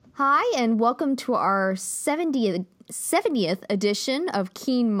Hi, and welcome to our 70th edition of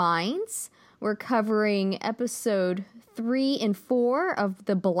Keen Minds. We're covering episode 3 and 4 of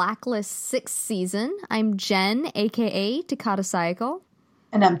the Blacklist 6th season. I'm Jen, a.k.a. Takata Saiko.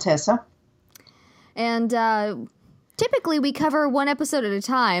 And I'm Tessa. And typically we cover one episode at a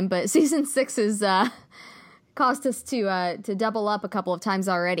time, but season 6 has caused us to double up a couple of times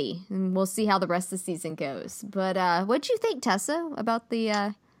already. And we'll see how the rest of the season goes. But what'd you think, Tessa, about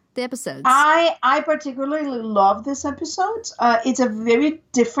the episodes? I particularly love this episode. It's a very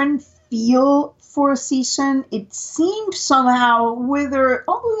different feel for a season. It seems somehow, whether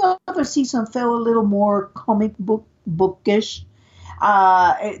all the other season felt a little more comic bookish.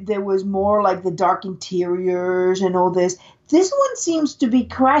 There was more like the dark interiors and all this. This one seems to be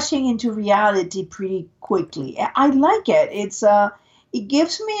crashing into reality pretty quickly. I like it. It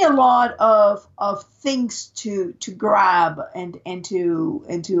gives me a lot of things to grab and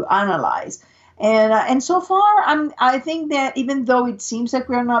to analyze. And so far, I think that even though it seems like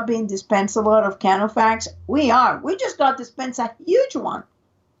we're not being dispensed a lot of canon facts, we are. We just got dispensed a huge one.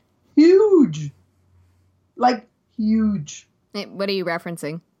 Huge. Like, huge. What are you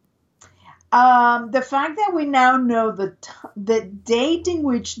referencing? The fact that we now know the date in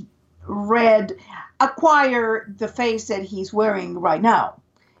which Red acquired the face that he's wearing right now.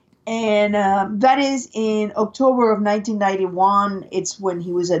 And that is in October of 1991. It's when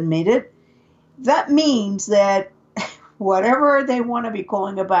he was admitted. That means that whatever they want to be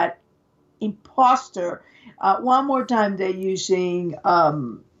calling about imposter, one more time they're using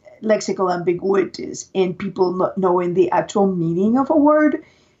lexical ambiguities and people not knowing the actual meaning of a word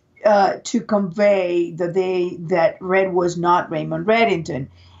to convey that Red was not Raymond Reddington.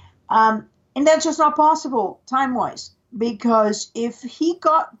 And that's just not possible time-wise, because if he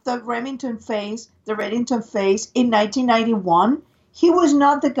got the Reddington face in 1991, he was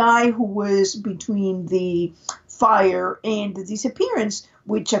not the guy who was between the fire and the disappearance,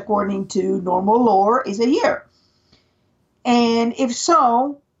 which according to normal lore is a year. And if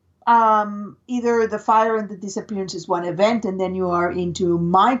so, either the fire and the disappearance is one event, and then you are into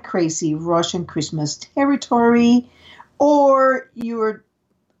my crazy Russian Christmas territory, or you're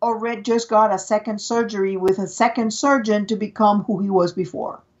already just got a second surgery with a second surgeon to become who he was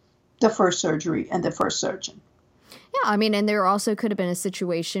before the first surgery and the first surgeon. Yeah, I mean, and there also could have been a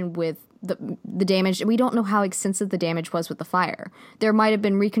situation with the damage. We don't know how extensive the damage was with the fire. There might have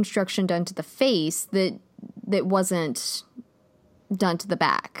been reconstruction done to the face that wasn't done to the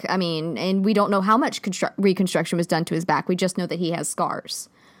back. I mean, and we don't know how much reconstruction was done to his back. We just know that he has scars.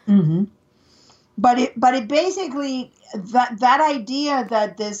 Mm-hmm. But it basically, that idea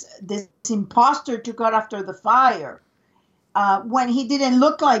that this imposter took out after the fire, when he didn't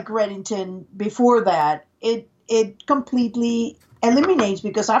look like Reddington before that, it completely eliminates,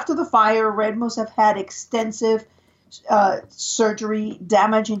 because after the fire, Red must have had extensive surgery,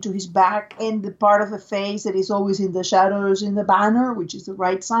 damage into his back and the part of the face that is always in the shadows in the banner, which is the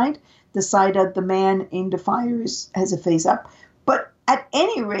right side, the side that the man in the fire has a face up. But at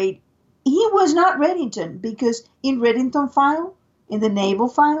any rate, he was not Reddington, because in Reddington file, in the naval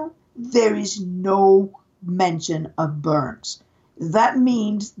file, there is no mention of burns. That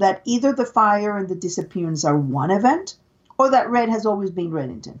means that either the fire and the disappearance are one event, or that Red has always been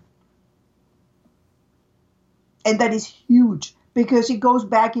Reddington. And that is huge, because it goes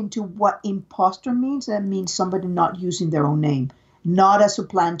back into what imposter means. That means somebody not using their own name, not a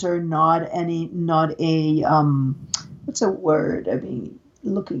supplanter, not a what's a word? I mean,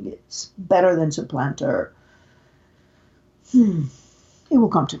 looking, it's better than supplanter. It will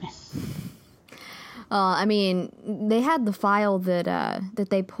come to me. I mean, they had the file that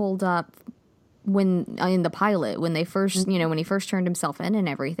they pulled up when in the pilot when they first, when he first turned himself in and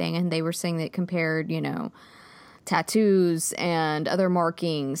everything, and they were saying that it compared, tattoos and other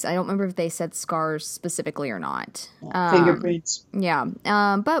markings. I don't remember if they said scars specifically or not. Fingerprints. Yeah.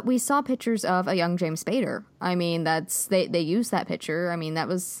 But we saw pictures of a young James Spader. I mean, they used that picture. I mean, that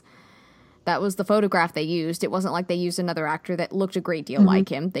was the photograph they used. It wasn't like they used another actor that looked a great deal like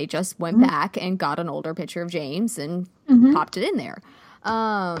him. They just went back and got an older picture of James and popped it in there.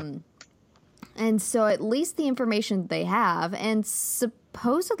 And so at least the information they have, and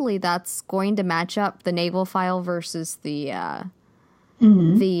supposedly that's going to match up the naval file versus the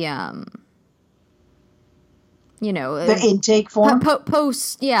intake form,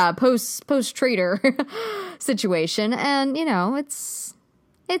 post trader situation, and it's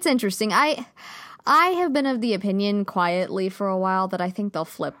interesting. I have been of the opinion quietly for a while that I think they'll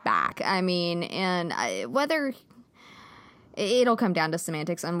flip back. I mean, and whether it'll come down to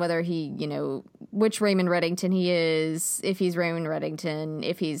semantics on whether he, which Raymond Reddington he is, if he's Raymond Reddington,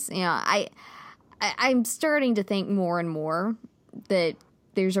 if he's, I'm starting to think more and more that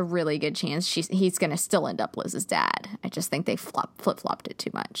there's a really good chance he's going to still end up Liz's dad. I just think they flip-flopped it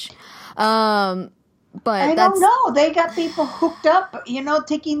too much. But I don't know. They got people hooked up,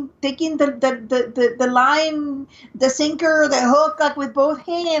 taking the line, the sinker, the hook, like with both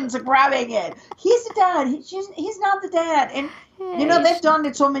hands, grabbing it. He's the dad. He's not the dad. And they've done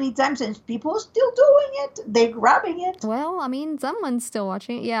it so many times, and people are still doing it. They're grabbing it. Well, I mean, someone's still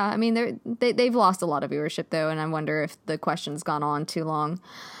watching it. Yeah, I mean, they've lost a lot of viewership though, and I wonder if the question's gone on too long.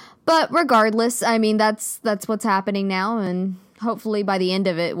 But regardless, I mean, that's what's happening now, and hopefully by the end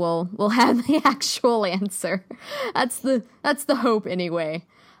of it, we'll have the actual answer. That's the hope anyway.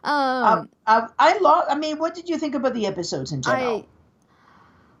 What did you think about the episodes in general?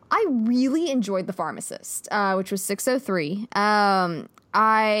 I really enjoyed The Pharmacist, which was 603.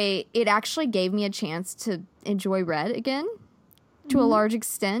 It actually gave me a chance to enjoy Red again to a large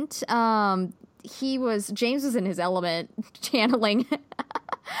extent. James was in his element, channeling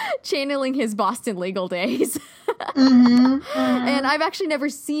his Boston Legal days. And I've actually never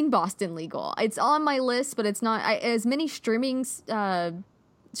seen Boston Legal. It's on my list, but it's not as many streaming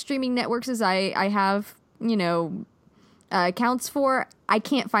networks as I have, accounts for. I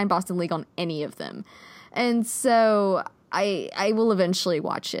can't find Boston Legal on any of them. And so I will eventually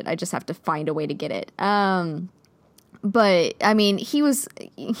watch it. I just have to find a way to get it. But I mean,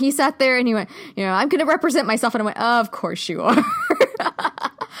 he sat there and he went, I'm going to represent myself. And I went, of course you are.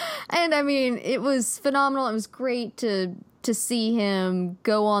 And I mean, it was phenomenal. It was great to see him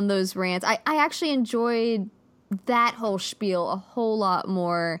go on those rants. I actually enjoyed that whole spiel a whole lot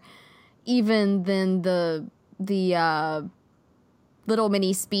more even than the little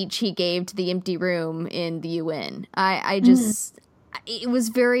mini speech he gave to the empty room in the UN. I just, it was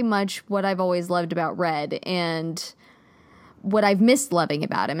very much what I've always loved about Red and what I've missed loving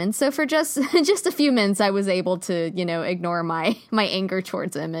about him. And so for just a few minutes, I was able to, ignore my anger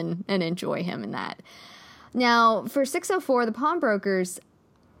towards him and enjoy him in that. Now, for 604, the Pawnbrokers,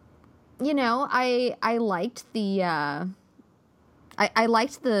 I liked the I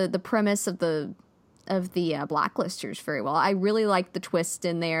liked the premise of the Blacklisters very well. I really liked the twist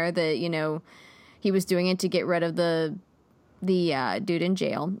in there that, he was doing it to get rid of the dude in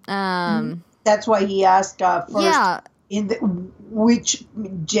jail. That's why he asked first. Yeah. Which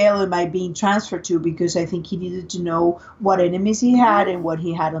jail am I being transferred to? Because I think he needed to know what enemies he had and what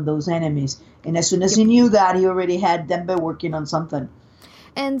he had on those enemies. And as soon as he knew that, he already had them working on something.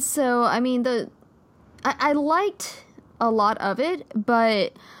 And so, I mean, I liked a lot of it,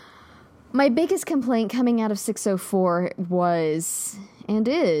 but my biggest complaint coming out of 604 was and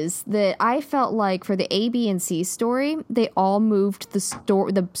is that I felt like for the A, B, and C story, they all moved the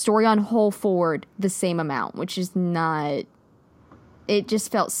story on whole forward the same amount, which is not. It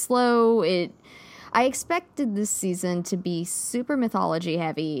just felt slow. I expected this season to be super mythology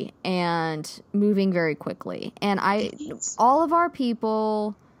heavy and moving very quickly, and all of our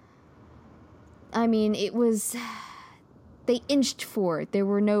people. I mean, it was. They inched forward. There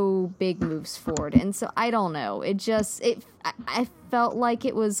were no big moves forward. And so I don't know. I felt like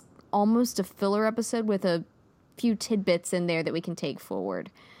it was almost a filler episode with a few tidbits in there that we can take forward.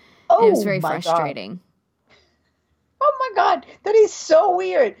 And it was very frustrating. God. Oh my God. That is so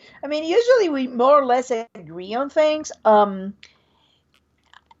weird. I mean, usually we more or less agree on things.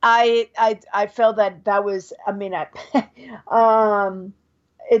 I felt that was,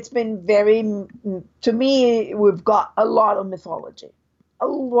 it's been to me, we've got a lot of mythology. A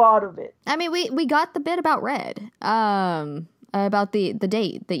lot of it. I mean, we got the bit about Red, about the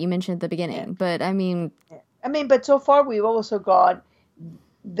date that you mentioned at the beginning. Yeah. But I mean, but so far we've also got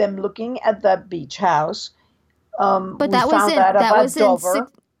them looking at that beach house. But that was in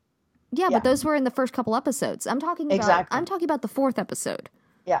but those were in the first couple episodes. I'm talking about the fourth episode.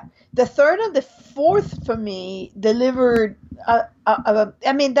 Yeah, the third and the fourth for me delivered.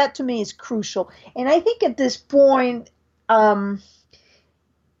 That to me is crucial, and I think at this point, I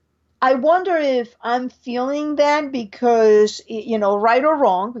wonder if I'm feeling that because right or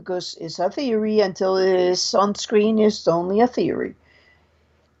wrong, because it's a theory until it is on screen. It's only a theory.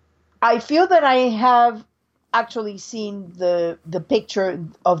 I feel that I have actually seen the picture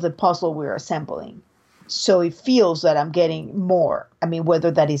of the puzzle we're assembling. So it feels that I'm getting more. I mean,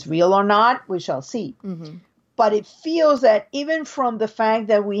 whether that is real or not, we shall see. Mm-hmm. But it feels that even from the fact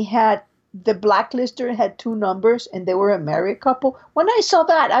that we had the Blacklister had two numbers and they were a married couple, when I saw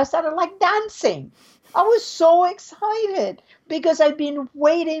that, I started like dancing. I was so excited because I've been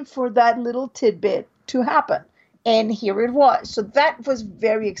waiting for that little tidbit to happen. And here it was. So that was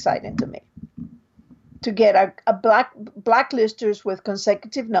very exciting to me, to get a blacklisters with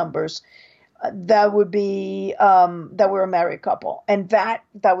consecutive numbers that would be that were a married couple, and that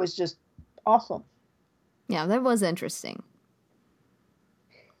was just awesome. Yeah, that was interesting.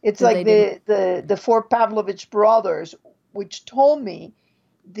 It's like the four Pavlovich brothers, which told me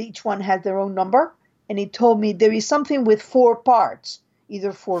each one has their own number, and he told me there is something with four parts,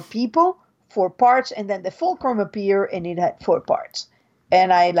 either four people, four parts, and then the fulcrum appear, and it had four parts,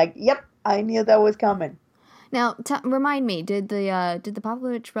 and yep, I knew that was coming. Now, remind me, did the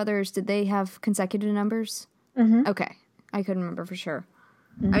Pavlovich brothers, did they have consecutive numbers? Mm-hmm. Okay, I couldn't remember for sure.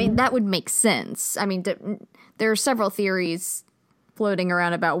 Mm-hmm. I mean, that would make sense. I mean, there are several theories floating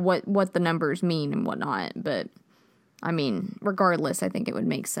around about what the numbers mean and whatnot, but I mean, regardless, I think it would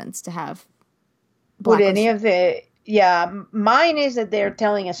make sense to have Would any of the mine is that they're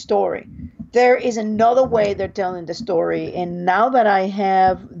telling a story. There is another way they're telling the story, and now that I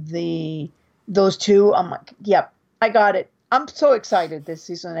have those two, I'm like, yep, I got it. I'm so excited. This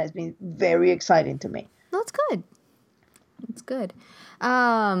season has been very exciting to me. That's good. That's good.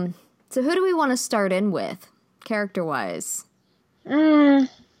 So who do we want to start in with, character-wise? You want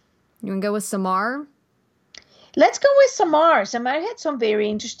to go with Samar? Let's go with Samar. Samar had some very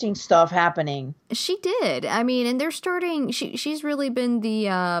interesting stuff happening. She did. I mean, and they're starting. She's really been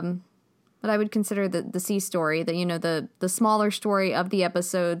the what I would consider the C story, the smaller story of the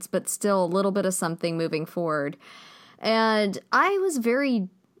episodes, but still a little bit of something moving forward. And I was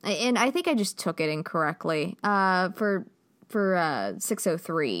and I think I just took it incorrectly for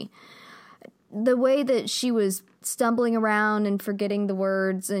 603. The way that she was stumbling around and forgetting the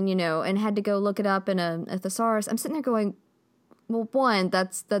words and, and had to go look it up in a thesaurus, I'm sitting there going, well, one,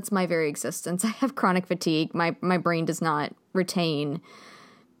 that's my very existence. I have chronic fatigue. My brain does not retain,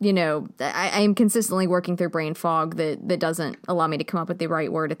 I am consistently working through brain fog that doesn't allow me to come up with the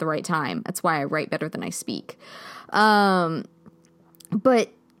right word at the right time. That's why I write better than I speak. But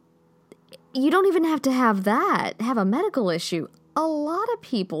you don't even have to have a medical issue. A lot of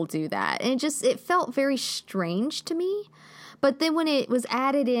people do that. And it felt very strange to me. But then when it was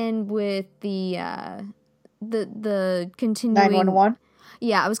added in with the continuing 911?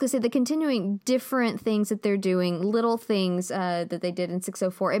 Yeah, I was going to say the continuing different things that they're doing, little things that they did in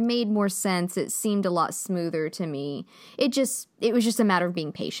 604, it made more sense. It seemed a lot smoother to me. It was just a matter of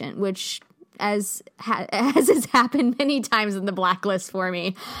being patient, which as has happened many times in the Blacklist for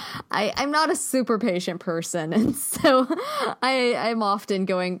me, I'm not a super patient person, and so I'm often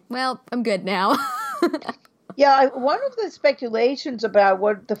going, well, I'm good now. Yeah, one of the speculations about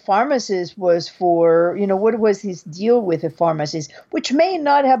what the pharmacist was for, what was his deal with the pharmacist, which may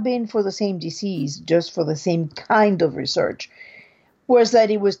not have been for the same disease, just for the same kind of research, was that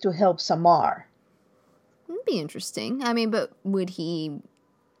it was to help Samar. That'd be interesting. I mean, but would he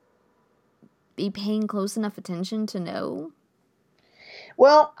be paying close enough attention to know?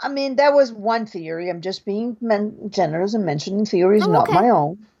 Well, I mean, that was one theory. I'm just being generous and mentioning theories, not my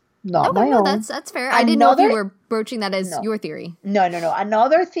own. Not my own. That's fair. I didn't know if you were broaching that as your theory. No.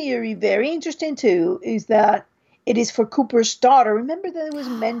 Another theory, very interesting too, is that it is for Cooper's daughter. Remember that it was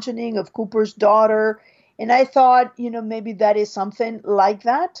mentioning of Cooper's daughter, and I thought, maybe that is something like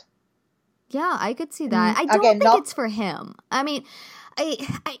that. Yeah, I could see that. I don't think it's for him. I mean,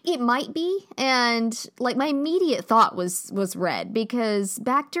 it might be, and like my immediate thought was Red, because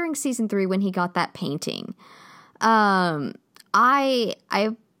back during season 3 when he got that painting, I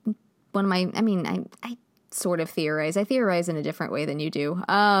sort of theorize. I theorize in a different way than you do.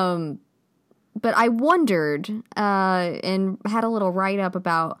 But I wondered, and had a little write-up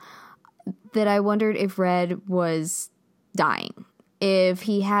about that. I wondered if Red was dying, if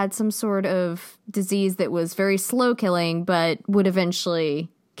he had some sort of disease that was very slow killing, but would eventually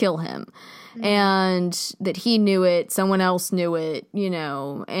kill him. Mm-hmm. And that he knew it, someone else knew it,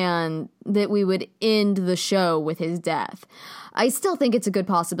 and that we would end the show with his death. I still think it's a good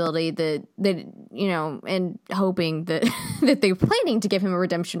possibility that and hoping that that they're planning to give him a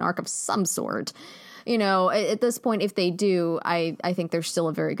redemption arc of some sort. At this point, if they do, I think there's still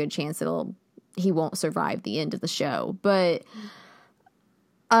a very good chance that he won't survive the end of the show. But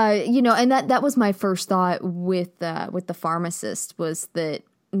and that was my first thought with the pharmacist, was that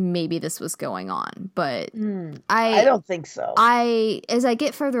maybe this was going on. But I don't think so. As I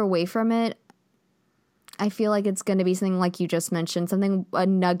get further away from it, I feel like it's going to be something like you just mentioned, a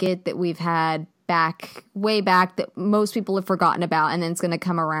nugget that we've had way back that most people have forgotten about, and then it's going to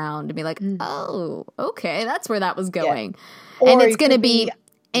come around and be like, oh, okay, that's where that was going. Yeah. And it's going to be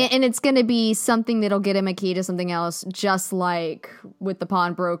And it's going to be something that'll get him a key to something else, just like with the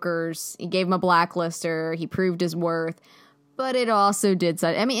pawnbrokers. He gave him a blacklister. He proved his worth. But it also did so.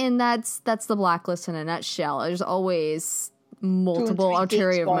 I mean, and that's the Blacklist in a nutshell. There's always multiple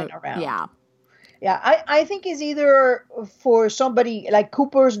ulterior going around. Yeah. Yeah, I think it's either for somebody like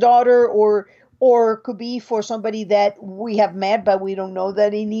Cooper's daughter or could be for somebody that we have met, but we don't know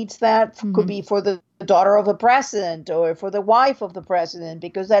that he needs that. Mm-hmm. Could be for the daughter of a president or for the wife of the president,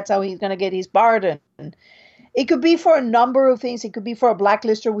 because that's how he's going to get his pardon. It could be for a number of things. It could be for a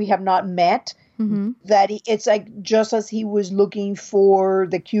blacklister we have not met. Mm-hmm. That it's like just as he was looking for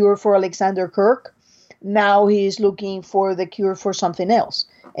the cure for Alexander Kirk, now he's looking for the cure for something else.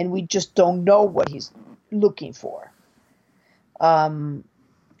 And we just don't know what he's looking for.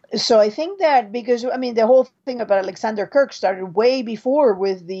 So I think that because, I mean, the whole thing about Alexander Kirk started way before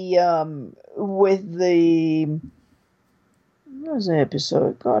with the what was the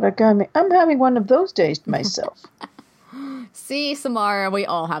episode? God, I'm having one of those days myself. See, Samara, we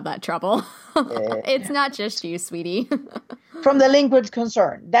all have that trouble. It's not just you, sweetie. From the Lincoln's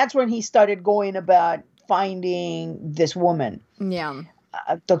concern. That's when he started going about finding this woman. Yeah.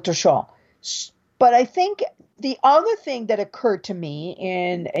 Dr. Shaw. But I think the other thing that occurred to me,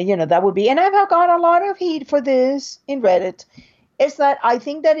 and that would be, and I've got a lot of heat for this in Reddit, is that I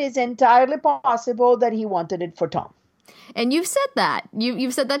think that it's entirely possible that he wanted it for Tom. And you've said that.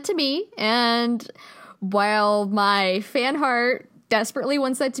 You've said that to me, and while my fan heart desperately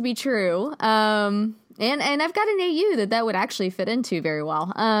wants that to be true, and I've got an AU that would actually fit into very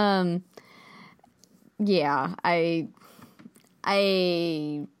well. Yeah, I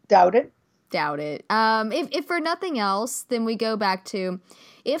doubt it. If for nothing else, then we go back to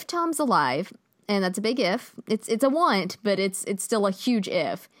if Tom's alive, and that's a big if. It's a want, but it's still a huge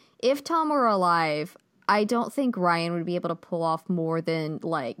if. If Tom were alive, I don't think Ryan would be able to pull off more than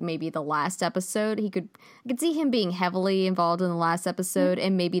like maybe the last episode. I could see him being heavily involved in the last episode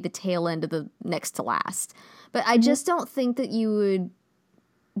and maybe the tail end of the next to last. But I just don't think that you would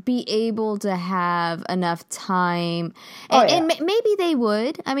be able to have enough time. And maybe they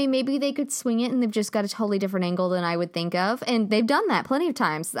would. I mean, maybe they could swing it and they've just got a totally different angle than I would think of. And they've done that plenty of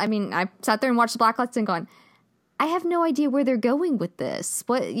times. I mean, I sat there and watched the Blacklist and gone, I have no idea where they're going with this.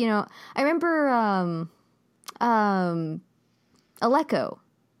 I remember Aleko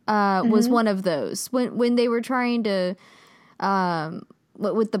was one of those. When they were trying to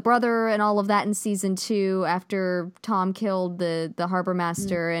with the brother and all of that in season 2 after Tom killed the harbor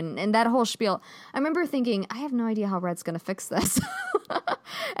master and that whole spiel. I remember thinking, I have no idea how Red's going to fix this.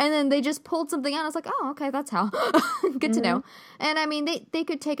 And then they just pulled something out. I was like, oh, okay, that's how. Good to know. And I mean, they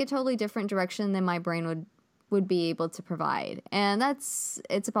could take a totally different direction than my brain would be able to provide. And it's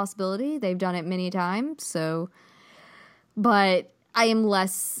a possibility. They've done it many times. So, but I am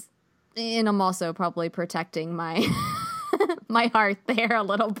less, and I'm also probably protecting my my heart there a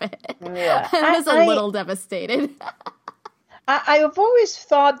little bit. Yeah. I was a little devastated. I've always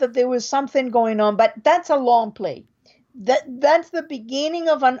thought that there was something going on, but that's a long play. That's the beginning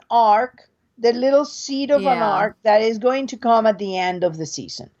of an arc, the little seed of an arc that is going to come at the end of the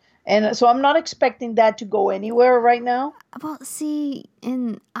season. And so I'm not expecting that to go anywhere right now. Well, see,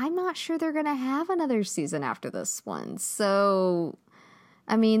 and I'm not sure they're going to have another season after this one. So,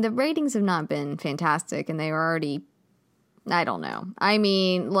 I mean, the ratings have not been fantastic, and they were already, I don't know. I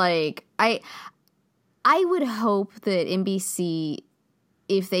mean, like, I would hope that NBC,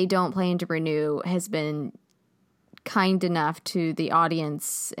 if they don't plan to renew, has been kind enough to the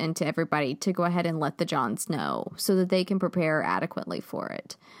audience and to everybody to go ahead and let the Johns know so that they can prepare adequately for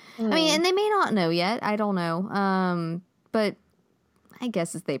it. I mean, and they may not know yet. I don't know. But I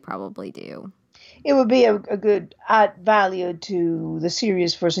guess they probably do. It would be a good add value to the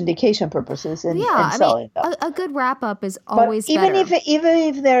series for syndication purposes and selling them. A good wrap up is always even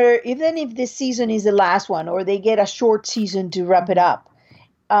better. Even if this season is the last one, or they get a short season to wrap it up,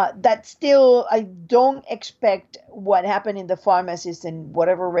 that still, I don't expect what happened in The Pharmacist and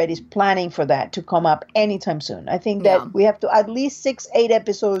whatever Red is planning for that to come up anytime soon. I think that we have to at least 6-8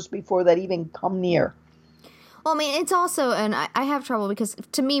 episodes before that even come near. Well, I mean, it's also, and I have trouble because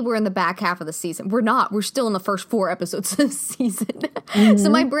to me, we're in the back half of the season. We're not. We're still in the first 4 episodes of the season. Mm-hmm. So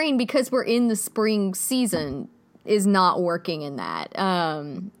my brain, because we're in the spring season, is not working in that.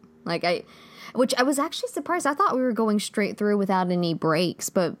 Which I was actually surprised. I thought we were going straight through without any breaks,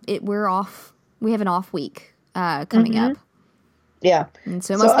 but we're off. We have an off week coming up. Yeah. And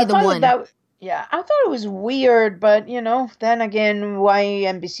so it must be the one. I thought it was weird, but, then again, why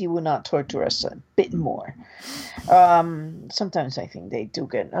NBC would not torture us a bit more? Sometimes I think they do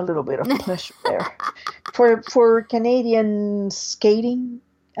get a little bit of pleasure there. For Canadian skating,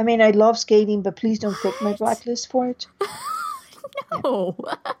 I mean, I love skating, but please don't take my blacklist for it. No.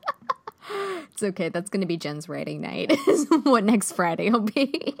 It's okay. That's going to be Jen's writing night. Is what next Friday will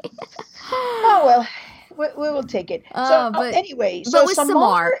be. Oh, well, we will take it. Anyway, but with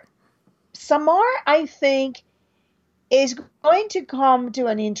Samar, I think, is going to come to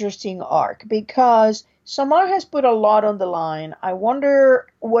an interesting arc because Samar has put a lot on the line. I wonder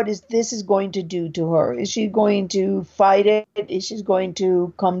what this is going to do to her. Is she going to fight it? Is she going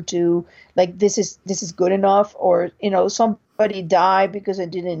to come to like this is good enough, or somebody died because I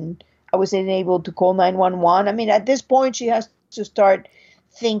wasn't able to call 911. I mean, at this point, she has to start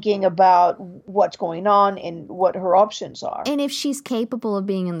thinking about what's going on and what her options are. And if she's capable of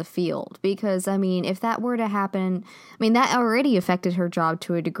being in the field, because, I mean, if that were to happen, I mean, that already affected her job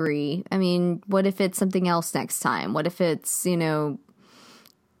to a degree. I mean, what if it's something else next time? What if it's, a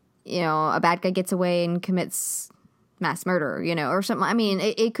bad guy gets away and commits mass murder, or something? I mean,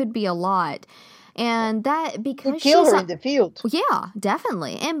 it could be a lot. And that because she's kill her in the field. Yeah,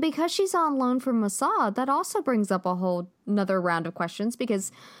 definitely. And because she's on loan from Mossad, that also brings up a whole another round of questions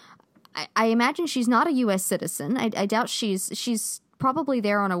because I imagine she's not a U.S. citizen. I doubt she's probably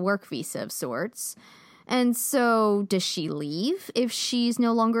there on a work visa of sorts. And so does she leave if she's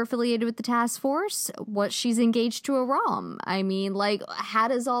no longer affiliated with the task force? What she's engaged to Aram? I mean, like, how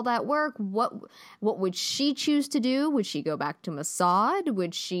does all that work? What would she choose to do? Would she go back to Mossad?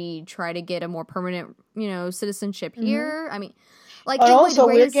 Would she try to get a more permanent, citizenship here? I mean, like, but also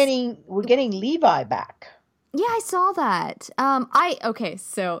we're getting Levi back. Yeah, I saw that.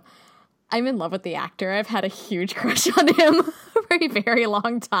 So I'm in love with the actor. I've had a huge crush on him for a very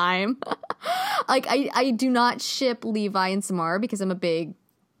long time. Like, I do not ship Levi and Samar because I'm a big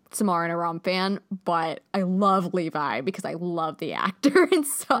Samar and Aram fan, but I love Levi because I love the actor. And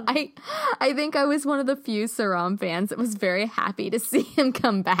so I think I was one of the few Saram fans that was very happy to see him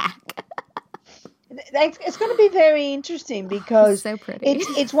come back. It's going to be very interesting because so pretty.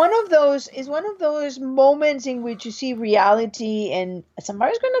 It's one of those moments in which you see reality, and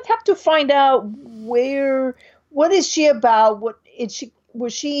somebody's going to have to find out what is she about? She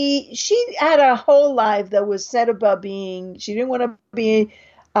had a whole life that was set about she didn't want to be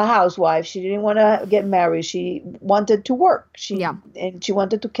a housewife. She didn't want to get married. She wanted to work. And she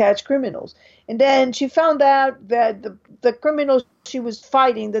wanted to catch criminals. And then she found out that the criminals she was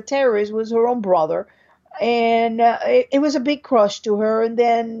fighting, the terrorist, was her own brother. And it was a big crush to her. And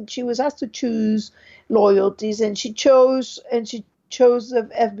then she was asked to choose loyalties. And she chose the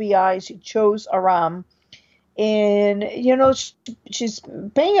FBI. She chose Aram. And, she's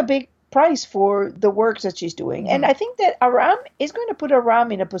paying a big price for the work that she's doing. And I think that Aram is going to put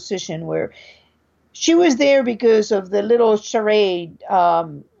Aram in a position where she was there because of the little charade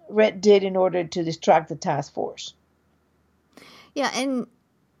Red did in order to distract the task force. Yeah, and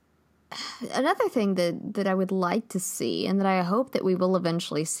another thing that I would like to see, and that I hope that we will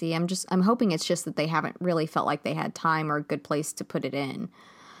eventually see, I'm hoping it's just that they haven't really felt like they had time or a good place to put it in,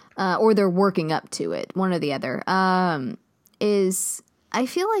 or they're working up to it, one or the other, is I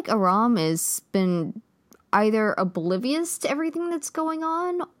feel like Aram has been either oblivious to everything that's going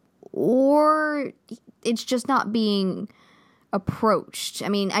on, or it's just not being approached. I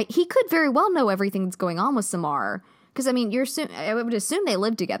mean, he could very well know everything that's going on with Samar. Because, I mean, I would assume they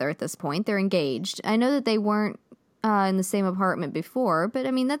live together at this point. They're engaged. I know that they weren't in the same apartment before, but,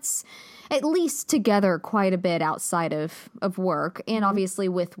 I mean, that's at least together quite a bit outside of work, and obviously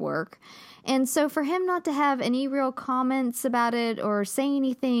with work. And so for him not to have any real comments about it or say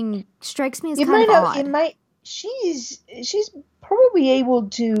anything strikes me as kind of odd. She's probably able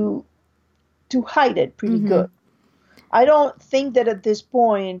to hide it pretty good. I don't think that at this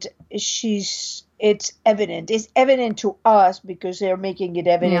point it's evident. It's evident to us because they're making it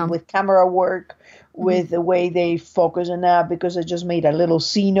evident with camera work, with the way they focus on that, because they just made a little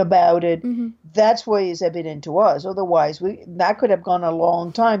scene about it. That's why it's evident to us. Otherwise, that could have gone a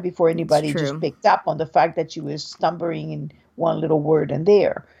long time before anybody just picked up on the fact that she was stumbling in one little word and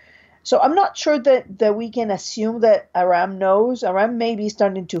there. So I'm not sure that we can assume that Aram knows. Aram may be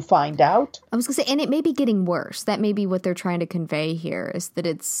starting to find out. I was going to say, and it may be getting worse. That may be what they're trying to convey here, is that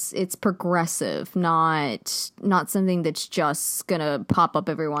it's progressive, not something that's just going to pop up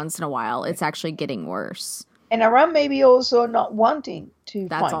every once in a while. It's actually getting worse. And Aram may be also not wanting to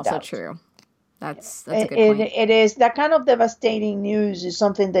find out. That's also true. That's a good point. It is that kind of devastating news is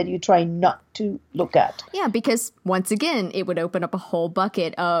something that you try not to look at. Yeah, because once again, it would open up a whole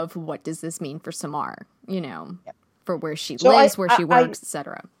bucket of what does this mean for Samar, for where she lives, where she works,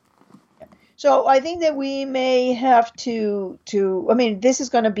 etc. So I think that we may have to. I mean, this is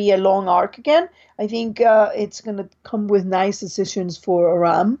going to be a long arc again. I think it's going to come with nice decisions for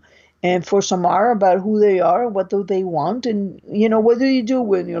Aram and for Samar about who they are, what do they want, and what do you do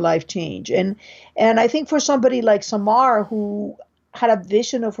when your life change. And I think for somebody like Samar who had a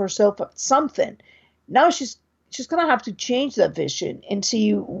vision of herself of something, now she's going to have to change that vision and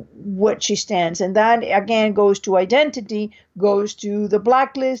see what she stands. And that again goes to identity, goes to the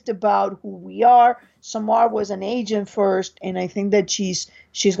blacklist about who we are. Samar was an agent first, and I think that she's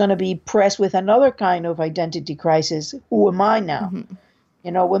going to be pressed with another kind of identity crisis. Who am I now?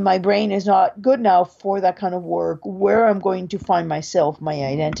 When my brain is not good now for that kind of work, where I'm going to find myself, my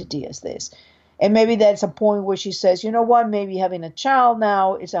identity as this. And maybe that's a point where she says, you know what, maybe having a child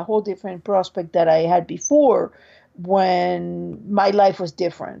now is a whole different prospect that I had before when my life was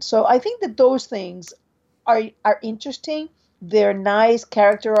different. So I think that those things are interesting. They're nice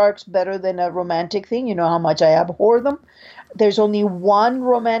character arcs, better than a romantic thing. You know how much I abhor them. There's only one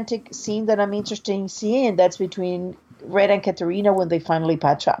romantic scene that I'm interested in seeing, and that's between Red and Katerina when they finally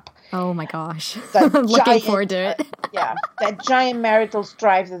patch up. Oh my gosh. I'm looking forward to it. Yeah, that giant marital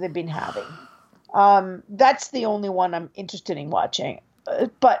strife that they've been having. That's the only one I'm interested in watching.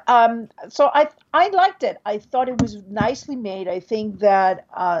 So I liked it. I thought it was nicely made. I think that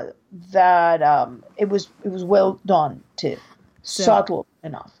it was well done too. Subtle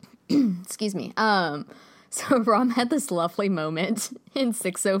enough. Excuse me. So Rom had this lovely moment in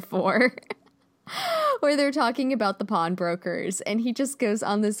 604 where they're talking about the pawnbrokers, and he just goes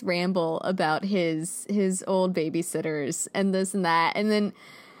on this ramble about his old babysitters and this and that, and then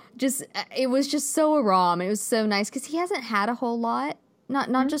it was just so Rom. It was so nice because he hasn't had a whole lot.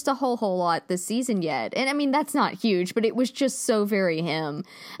 Not just a whole lot this season yet. And I mean, that's not huge, but it was just so very him.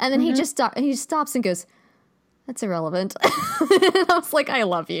 And then he stops and goes, that's irrelevant. And I was like, I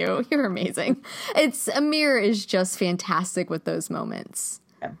love you. You're amazing. Amir is just fantastic with those moments.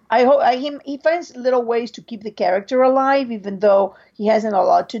 I hope he finds little ways to keep the character alive, even though he hasn't a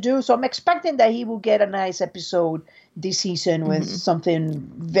lot to do. So I'm expecting that he will get a nice episode this season with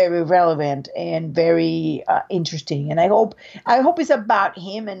something very relevant and very interesting. And I hope it's about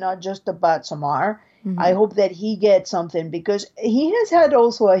him and not just about Samar. I hope that he gets something, because he has had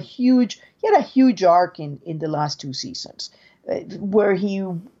also a huge arc in the last 2 seasons where he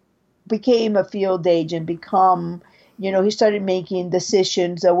became a field agent, he started making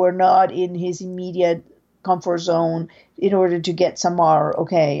decisions that were not in his immediate comfort zone in order to get Samar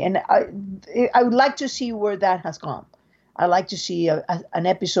okay. And I would like to see where that has gone. I'd like to see an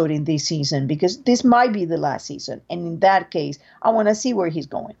episode in this season, because this might be the last season. And in that case, I want to see where he's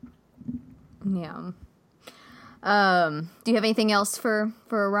going. Yeah. Do you have anything else for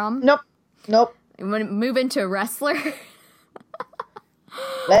Rom? Nope. You want to move into Wrestler?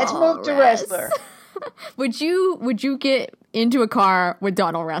 Let's move to Wrestler. Would you get into a car with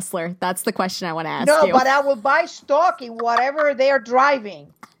Donald Wrestler? That's the question I want to ask you. No, but I will buy stock in whatever they are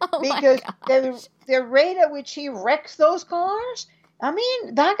driving. Because the rate at which he wrecks those cars, I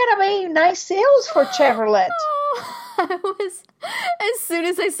mean, that gotta be nice sales for Chevrolet. As soon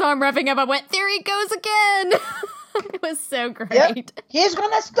as I saw him revving up, I went, there he goes again. It was so great. Yep. He's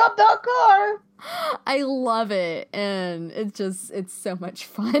gonna stop that car. I love it, and it's so much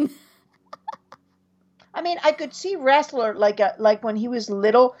fun. I mean, I could see Wrestler like when he was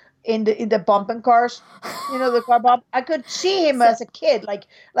little in the bumping cars, the car bump. I could see him as a kid, like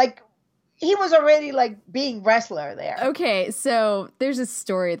he was already like being Wrestler there. Okay, so there's a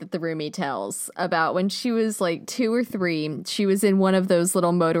story that the roomie tells about when she was like 2 or 3. She was in one of those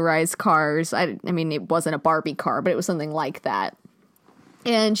little motorized cars. I mean, it wasn't a Barbie car, but it was something like that.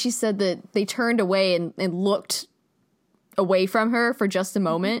 And she said that they turned away and looked away from her for just a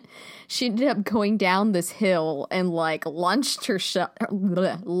moment. She ended up going down this hill and like launched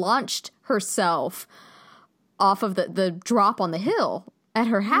herself off of the drop on the hill at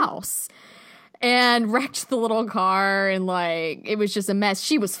her house and wrecked the little car, and like it was just a mess.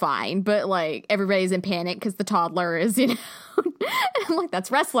 She was fine, but like everybody's in panic because the toddler is, and I'm like, that's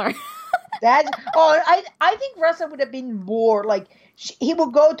Wrestler. I think Wrestler would have been more like he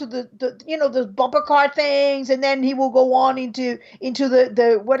will go to the bumper car things, and then he will go on into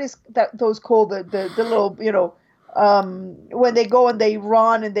the what is that those called the little when they go and they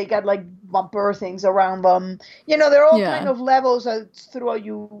run and they got like bumper things around them. They're all kind of levels through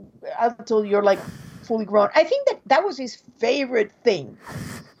you until you're like fully grown. I think that was his favorite thing.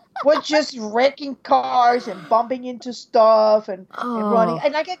 Was just wrecking cars and bumping into stuff and running.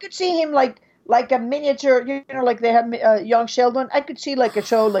 And like I could see him like a miniature, like they have Young Sheldon. I could see like a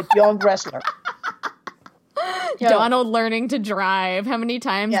show like Young Wrestler. Donald learning to drive. How many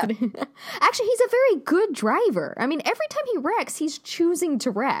times did he... Actually, he's a very good driver. I mean, every time he wrecks, he's choosing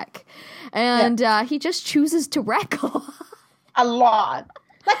to wreck. And he just chooses to wreck a lot. A lot.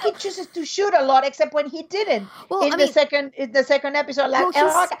 Like he chooses to shoot a lot, except when he didn't. Well, in the second episode, like,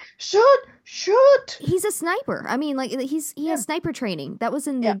 shoot. He's a sniper. I mean, like he has sniper training. That was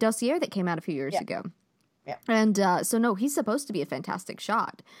in the dossier that came out a few years ago. Yeah. And so no, he's supposed to be a fantastic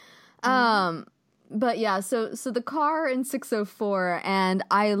shot. But yeah, so the car in 604, and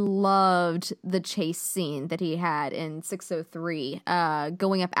I loved the chase scene that he had in 603,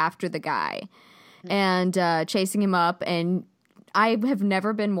 going up after the guy and chasing him up. And I have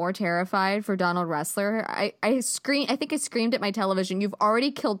never been more terrified for Donald Ressler. I think I screamed at my television, "You've already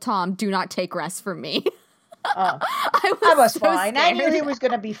killed Tom. Do not take rest from me." I was so fine. Scared. I knew he was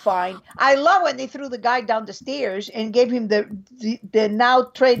going to be fine. I love when they threw the guy down the stairs and gave him the now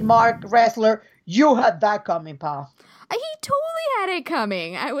trademark wrestler. You had that coming, pal. He totally had it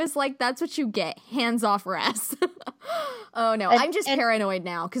coming. I was like, that's what you get. Hands off Ress. Oh, no. I'm just paranoid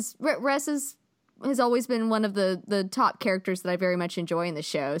now because Ress has always been one of the top characters that I very much enjoy in the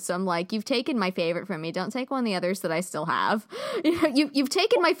show. So I'm like, you've taken my favorite from me. Don't take one of the others that I still have. You've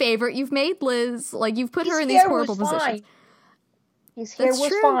taken my favorite. You've made Liz, like, you've put her in these horrible positions. His hair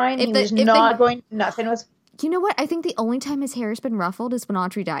was fine. He was not going, nothing was. You know what? I think the only time his hair has been ruffled is when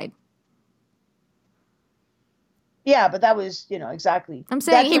Audrey died. Yeah, but that was, exactly. I'm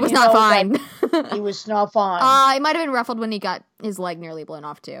saying he was not fine. He was not fine. It might have been ruffled when he got his leg nearly blown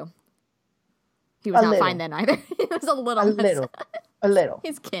off, too. He was not fine then either. It was a little.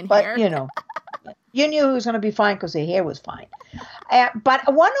 His kin hair. But, you knew he was going to be fine because the hair was fine.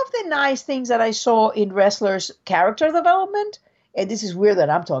 But one of the nice things that I saw in Wrestler's character development, and this is weird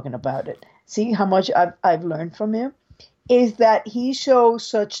that I'm talking about it, see how much I've learned from him, is that he shows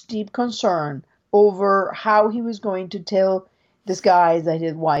such deep concern over how he was going to tell this guy that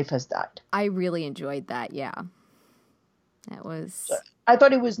his wife has died. I really enjoyed that, yeah. That was... I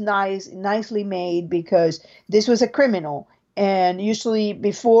thought it was nicely made because this was a criminal. And usually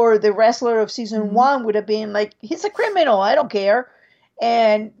before, the wrestler of season 1 would have been like, he's a criminal, I don't care.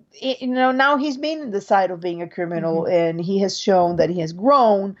 And, now he's been in the side of being a criminal and he has shown that he has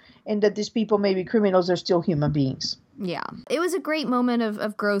grown and that these people may be criminals, they're still human beings. Yeah. It was a great moment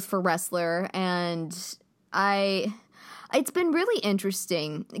of growth for Wrestler. And it's been really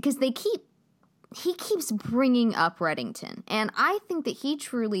interesting because he keeps bringing up Reddington. And I think that he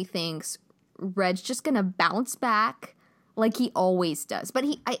truly thinks Red's just going to bounce back like he always does. But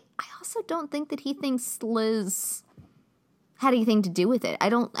I also don't think that he thinks Liz had anything to do with it. I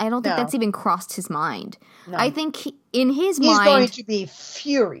don't think that's even crossed his mind. No. I think in his mind... He's going to be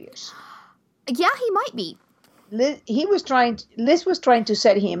furious. Yeah, he might be. Liz was trying to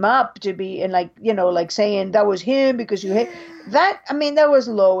set him up to be, and like saying that was him because you hate that. I mean, that was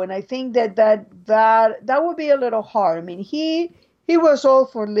low, and I think that would be a little hard. I mean, he was all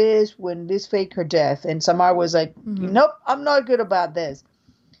for Liz when Liz faked her death, and Samar was like, nope, I'm not good about this.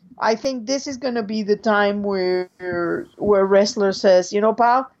 I think this is going to be the time where Wrestler says,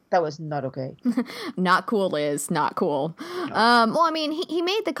 pal, that was not okay. Not cool, Liz. Not cool. No. Well, I mean, he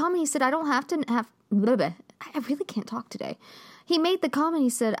made the comment. He said, I don't have to have... I really can't talk today. He made the comment. He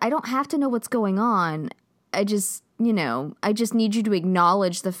said, I don't have to know what's going on. I just need you to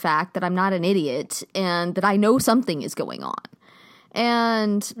acknowledge the fact that I'm not an idiot and that I know something is going on.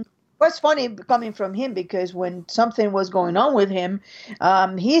 And... What's funny coming from him, because when something was going on with him,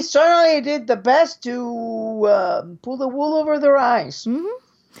 he certainly did the best to pull the wool over their eyes. Mm-hmm. Well,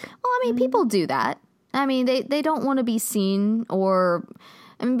 I mean, people do that. I mean, they don't want to be seen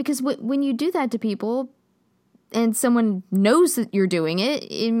because when you do that to people and someone knows that you're doing it,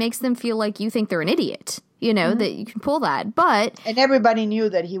 it makes them feel like you think they're an idiot, that you can pull that. And everybody knew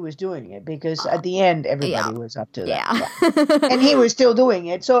that he was doing it because at the end, everybody was up to that. Yeah. And he was still doing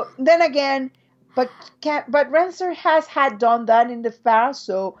it. So then again, but Rensselaer had done that in the past,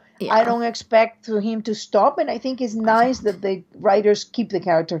 so I don't expect him to stop. And I think it's nice that the writers keep the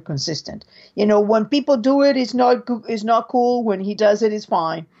character consistent. When people do it, it's not cool. When he does it, it's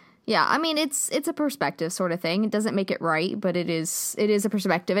fine. Yeah, I mean, it's a perspective sort of thing. It doesn't make it right, but it is a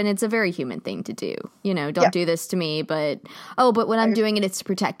perspective, and it's a very human thing to do. Don't do this to me, but when I'm doing it, it's to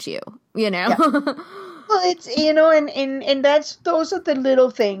protect you, Yeah. Well, it's, and those are the little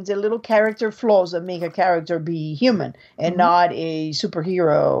things, the little character flaws that make a character be human and not a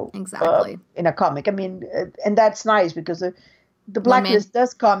superhero. Exactly. In a comic. I mean, and that's nice because the Blacklist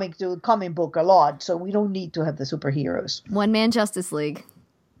does comic book a lot, so we don't need to have the superheroes. One-man Justice League.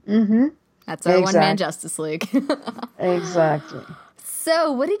 Mm-hmm. That's our one-man Justice League. Exactly.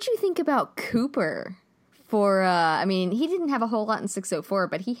 So, what did you think about Cooper for, I mean, he didn't have a whole lot in 604,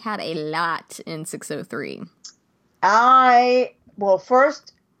 but he had a lot in 603. Well,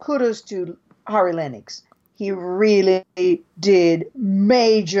 first, kudos to Harry Lennox. He really did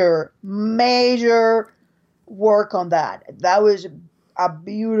major work on that. That was a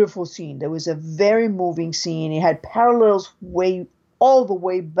beautiful scene. There was a very moving scene. It had parallels all the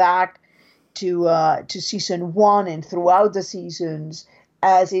way back to season 1 and throughout the seasons,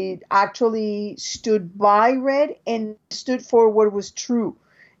 as it actually stood by Red and stood for what was true.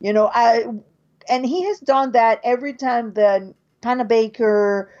 And he has done that every time that Hannah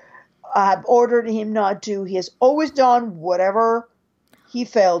Baker ordered him not to. He has always done whatever he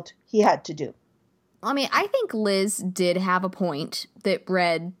felt he had to do. I mean, I think Liz did have a point that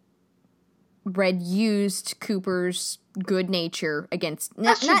Red used Cooper's good nature against,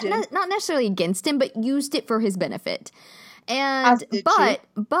 not necessarily against him, but used it for his benefit. And but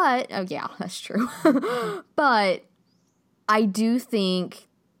oh yeah, that's true. But I do think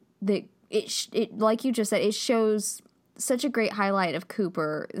that it like you just said, it shows such a great highlight of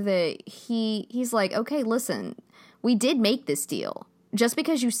Cooper that he's like, okay, listen, we did make this deal. Just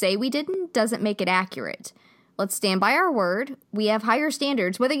because you say we didn't doesn't make it accurate. Let's stand by our word. We have higher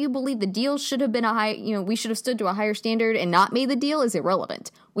standards. Whether you believe the deal should have been we should have stood to a higher standard and not made the deal is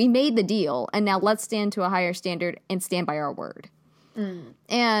irrelevant. We made the deal, and now let's stand to a higher standard and stand by our word.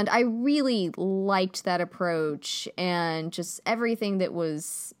 And I really liked that approach and just everything that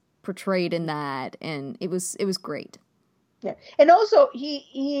was portrayed in that, and it was great. Yeah, and also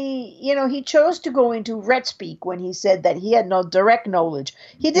he chose to go into Red Speak when he said that he had no direct knowledge.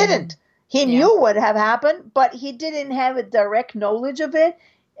 He didn't. He knew what had happened, but he didn't have a direct knowledge of it,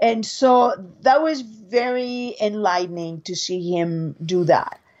 and so that was very enlightening to see him do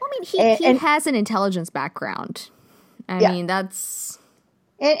that. I mean, he has an intelligence background. I mean, that's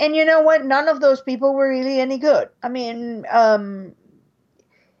and you know what? None of those people were really any good. I mean,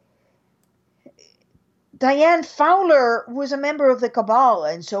 Diane Fowler was a member of the Cabal,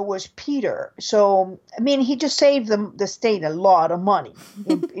 and so was Peter. So, I mean, he just saved the state a lot of money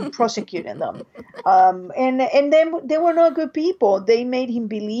in prosecuting them. And then they were not good people. They made him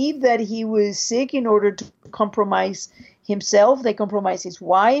believe that he was sick in order to compromise himself. They compromised his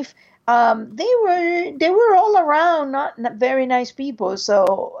wife. They were all around not very nice people.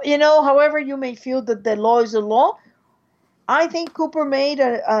 So, however you may feel that the law is the law, I think Cooper made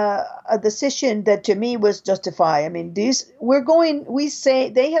a decision that to me was justified. I mean, we say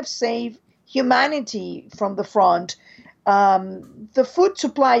they have saved humanity from the front, the food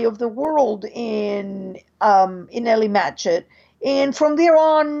supply of the world in Ellie Matchett, and from there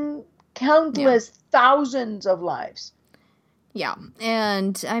on, countless thousands of lives. Yeah,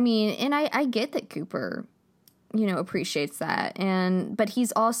 and I mean, and I get that Cooper, appreciates that, but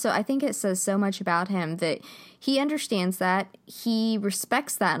he's also, I think it says so much about him that he understands that, he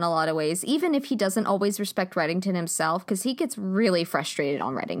respects that in a lot of ways, even if he doesn't always respect Reddington himself, because he gets really frustrated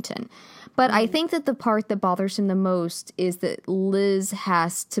on Reddington. But I think that the part that bothers him the most is that Liz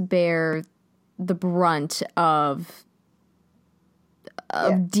has to bear the brunt of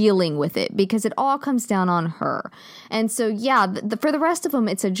dealing with it, because it all comes down on her. And so, for the rest of them,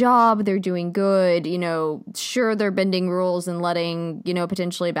 it's a job. They're doing good. Sure, they're bending rules and letting,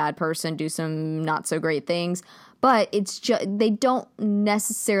 potentially a bad person do some not so great things. But it's just, they don't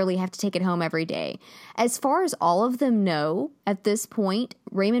necessarily have to take it home every day. As far as all of them know, at this point,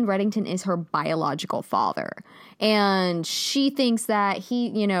 Raymond Reddington is her biological father. And she thinks that he,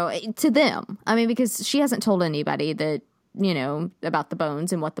 to them, I mean, because she hasn't told anybody that, about the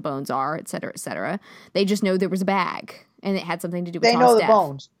bones and what the bones are, et cetera, et cetera. They just know there was a bag and it had something to do with Tom's death. They know the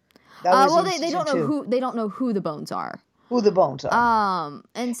bones. They don't know they don't know who the bones are. Who the bones are.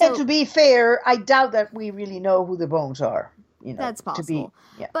 And to be fair, I doubt that we really know who the bones are. That's possible.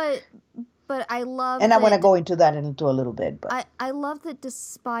 But I love and I want to go into that into a little bit. But I love that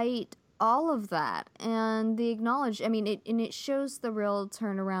despite all of that and the it shows the real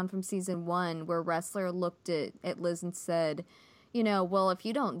turnaround from season 1 where Ressler looked at Liz and said, well, if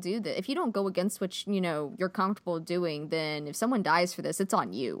you don't do this, if you don't go against what you're comfortable doing, then if someone dies for this, it's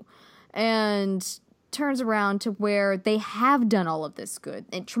on you. And turns around to where they have done all of this good,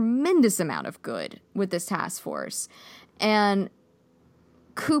 a tremendous amount of good with this task force, and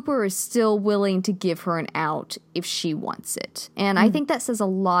Cooper is still willing to give her an out if she wants it. And I think that says a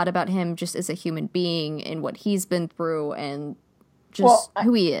lot about him just as a human being and what he's been through and just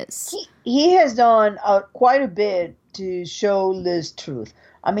who he is. He has done quite a bit to show Liz truth.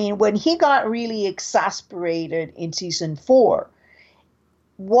 I mean, when he got really exasperated in season 4,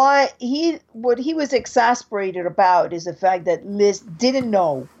 what he was exasperated about is the fact that Liz didn't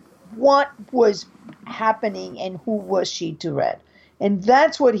know what was happening and who was she to Red? And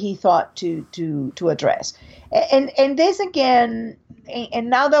that's what he thought to address. And this again, and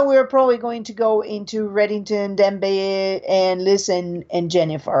now that we're probably going to go into Reddington, Dembe, and Liz and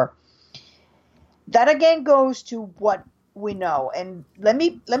Jennifer, that again goes to what we know. And let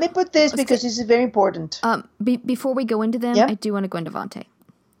me put this because this is very important. Before we go into them, I do want to go into Vontae.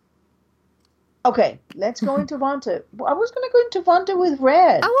 Okay, let's go into Vontae. I was going to go into Vontae with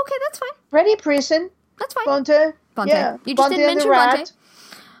Red. Oh, okay, that's fine. Reddy Prison. That's fine. Vontae. Yeah. You just didn't mention Vontae.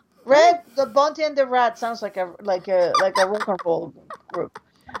 Red, the Bunty and the Rat sounds like a rock and roll group.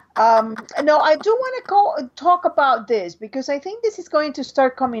 No, I do want to talk about this because I think this is going to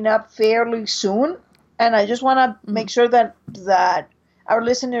start coming up fairly soon, and I just want to make sure that our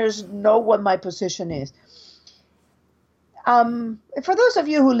listeners know what my position is. For those of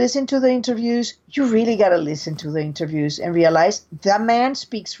you who listen to the interviews, you really got to listen to the interviews and realize that man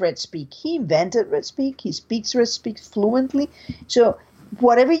speaks Red Speak. He invented Red Speak. He speaks Red Speak fluently. So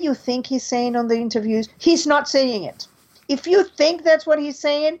whatever you think he's saying on the interviews, he's not saying it. If you think that's what he's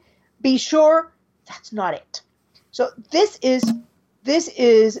saying, be sure that's not it. So this is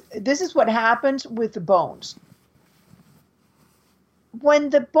what happens with the bones.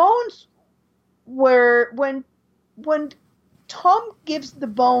 When the bones were when Tom gives the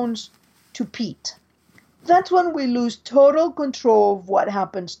bones to Pete, that's when we lose total control of what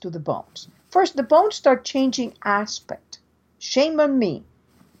happens to the bones. First, the bones start changing aspect. Shame on me.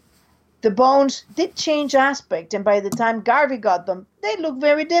 The bones did change aspect, and by the time Garvey got them, they looked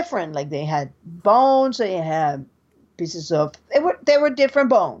very different. Like they had bones, they had pieces of... They were different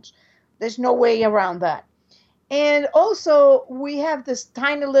bones. There's no way around that. And also, we have this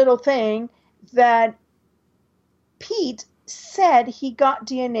tiny little thing that Pete said he got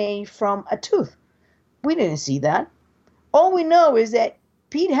DNA from a tooth. We didn't see that. All we know is that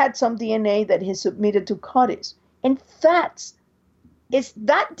Pete had some DNA that he submitted to Cottis. And it's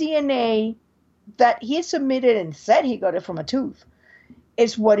that DNA that he submitted and said he got it from a tooth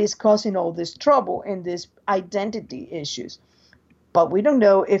is what is causing all this trouble and these identity issues. But we don't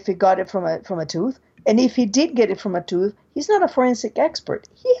know if he got it from a tooth. And if he did get it from a tooth, he's not a forensic expert.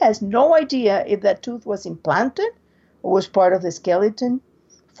 He has no idea if that tooth was implanted or was part of the skeleton.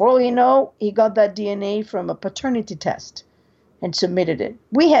 For all you know, he got that DNA from a paternity test and submitted it.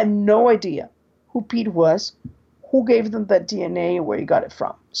 We have no idea who Pete was, who gave them that DNA, and where he got it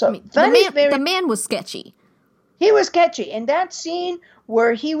from. So the man was sketchy. He was sketchy. And that scene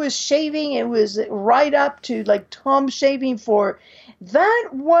where he was shaving, it was right up to like Tom shaving for, that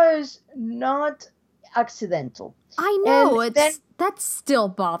was not accidental. I know. That still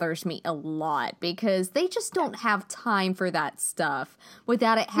bothers me a lot because they just don't have time for that stuff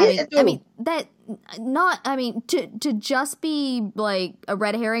without it having. To just be like a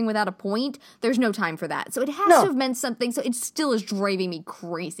red herring without a point. There's no time for that. So it has to have meant something. So it still is driving me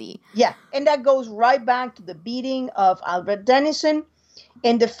crazy. Yeah, and that goes right back to the beating of Albert Dennison.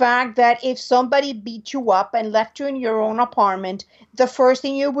 And the fact that if somebody beat you up and left you in your own apartment, the first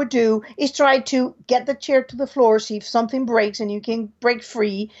thing you would do is try to get the chair to the floor, see if something breaks and you can break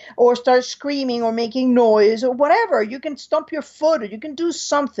free, or start screaming or making noise or whatever. You can stomp your foot or you can do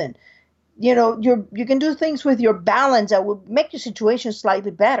something. You know, you can do things with your balance that will make your situation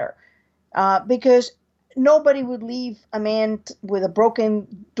slightly better. Because nobody would leave a man with a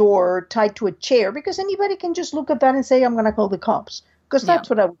broken door tied to a chair because anybody can just look at that and say, I'm going to call the cops. Because that's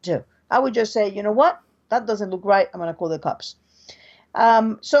what I would do. I would just say, you know what? That doesn't look right. I'm going to call the cops.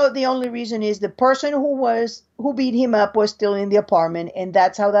 So the only reason is the person who beat him up was still in the apartment. And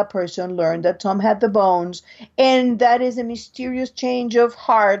that's how that person learned that Tom had the bones. And that is a mysterious change of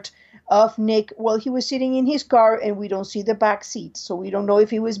heart of Nick while he was sitting in his car and we don't see the back seat. So we don't know if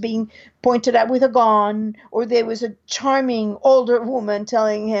he was being pointed at with a gun or there was a charming older woman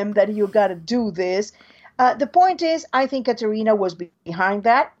telling him that you got to do this. The point is, I think Katerina was behind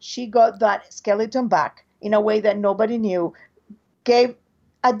that. She got that skeleton back in a way that nobody knew, gave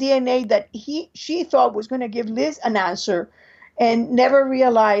a DNA that she thought was going to give Liz an answer, and never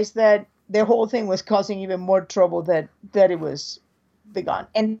realized that the whole thing was causing even more trouble that it was begun.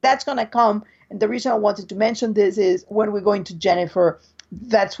 And that's going to come. And the reason I wanted to mention this is when we're going to Jennifer,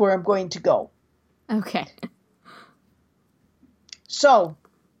 that's where I'm going to go. Okay. So,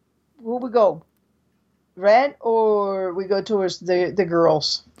 where we go? Red, or we go towards the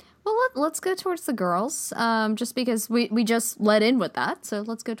girls? Well, let's go towards the girls, just because we just let in with that. So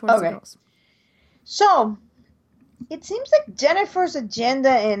let's go towards the girls. So it seems like Jennifer's agenda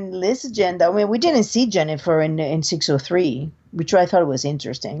and Liz's agenda. I mean, we didn't see Jennifer in 603, which I thought was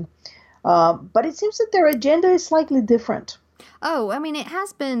interesting. But it seems that their agenda is slightly different. Oh, I mean, it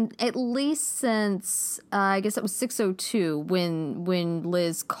has been at least since I guess it was 6:02 when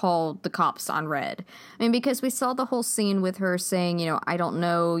Liz called the cops on Red. I mean, because we saw the whole scene with her saying, I don't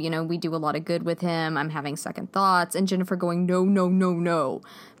know, we do a lot of good with him. I'm having second thoughts, and Jennifer going, no, no, no, no,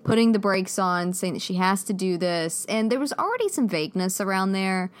 putting the brakes on, saying that she has to do this, and there was already some vagueness around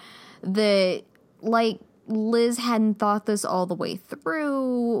there that like Liz hadn't thought this all the way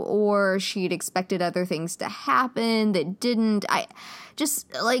through, or she'd expected other things to happen that didn't.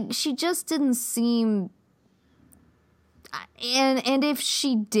 She just didn't seem. And if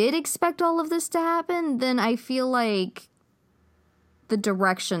she did expect all of this to happen, then I feel like the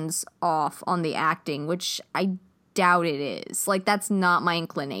direction's off on the acting, which I doubt it is. Like, that's not my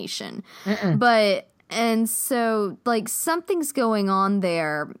inclination. But, and so, like, something's going on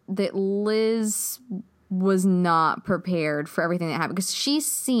there that Liz was not prepared for everything that happened, because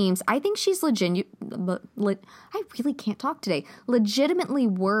I think she's I really can't talk today, legitimately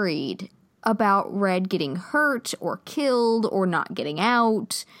worried about Red getting hurt or killed or not getting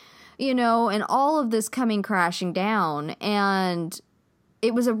out, and all of this coming crashing down. And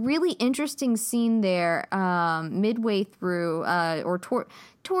it was a really interesting scene there, midway through, or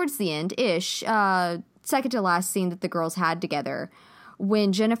towards the end-ish, second to last scene that the girls had together,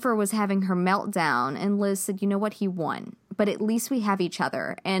 when Jennifer was having her meltdown, and Liz said, you know what, he won, but at least we have each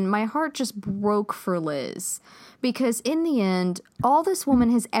other. And my heart just broke for Liz, because in the end, all this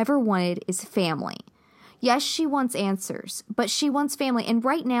woman has ever wanted is family. Yes, she wants answers, but she wants family. And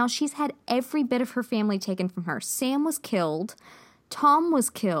right now, she's had every bit of her family taken from her. Sam was killed. Tom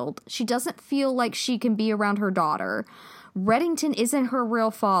was killed. She doesn't feel like she can be around her daughter. Reddington isn't her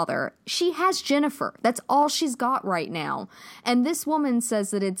real father. She has Jennifer. That's all she's got right now. And this woman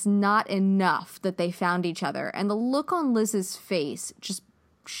says that it's not enough that they found each other. And the look on Liz's face just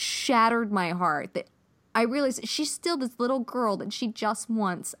shattered my heart. That I realized she's still this little girl that she just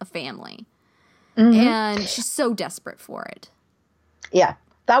wants a family. And she's so desperate for it. Yeah,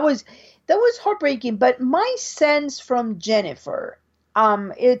 that was heartbreaking. But my sense from Jennifer,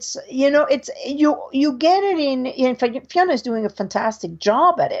 it's you get it in fact, Fiona's doing a fantastic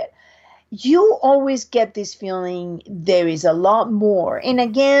job at it. You always get this feeling there is a lot more. And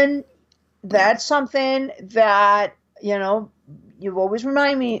again, that's something that, you always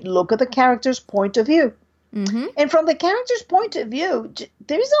remind me, look at the character's point of view. And from the character's point of view,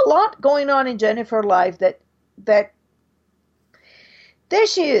 there's a lot going on in Jennifer's life that there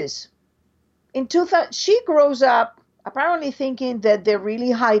she is. In 2000, she grows up apparently thinking that they're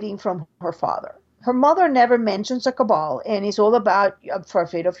really hiding from her father. Her mother never mentions a cabal, and it's all about for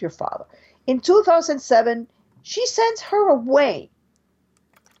fate of your father. In 2007, she sends her away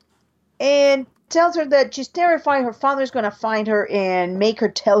and tells her that she's terrified her father's going to find her and make her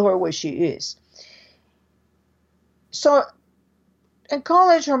tell her where she is. So in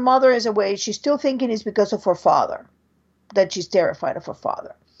college, her mother is away. She's still thinking it's because of her father, that she's terrified of her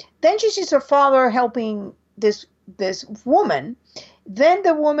father. Then she sees her father helping this woman. Then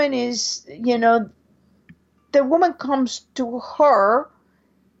the woman is, the woman comes to her,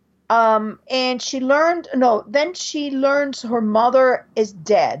 and then she learns her mother is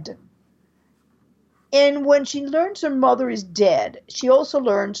dead. And when she learns her mother is dead, she also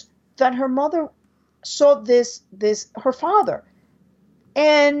learns that her mother saw her father.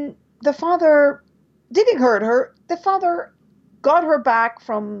 And the father didn't hurt her. The father got her back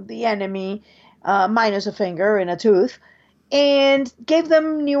from the enemy, minus a finger and a tooth, and gave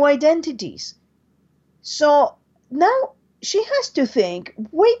them new identities. So now she has to think,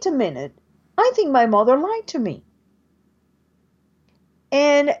 wait a minute, I think my mother lied to me.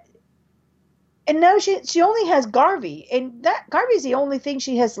 And now she only has Garvey, and that Garvey is the only thing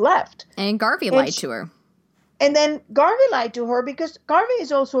she has left. And Garvey lied to her. And then Garvey lied to her because Garvey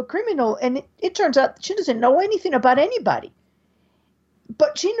is also a criminal, and it turns out she doesn't know anything about anybody.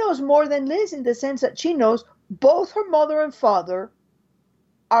 But she knows more than Liz in the sense that she knows both her mother and father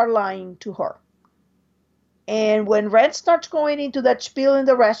are lying to her. And when Red starts going into that spiel in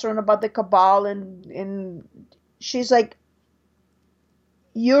the restaurant about the cabal, and she's like,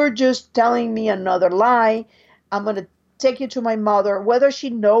 you're just telling me another lie. I'm going to take you to my mother. Whether she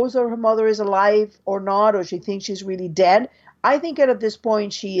knows that her mother is alive or not, or she thinks she's really dead, I think at this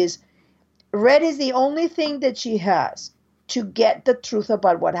point Red is the only thing that she has to get the truth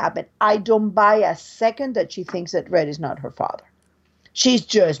about what happened. I don't buy a second that she thinks that Red is not her father. She's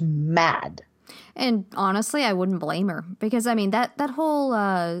just mad. And honestly, I wouldn't blame her, because I mean that whole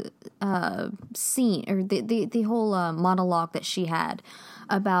scene, or the whole monologue that she had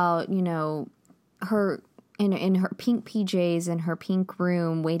about her in her pink PJs in her pink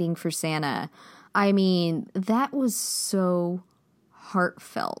room waiting for Santa, I mean, that was so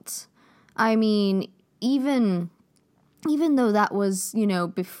heartfelt. I mean, even though that was,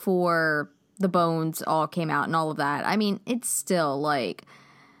 before the bones all came out and all of that, I mean, it's still like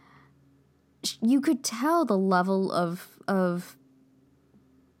you could tell the level of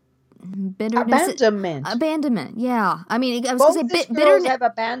bitterness, abandonment. Yeah, I mean, I was Both gonna these say girls have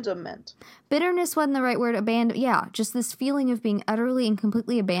abandonment. Bitterness wasn't the right word. Yeah, just this feeling of being utterly and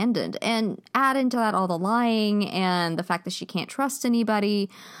completely abandoned, and add into that all the lying and the fact that she can't trust anybody.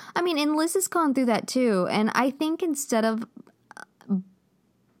 I mean, and Liz has gone through that too. And I think instead of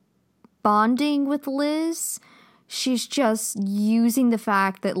bonding with Liz, she's just using the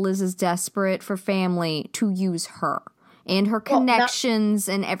fact that Liz is desperate for family to use her and her connections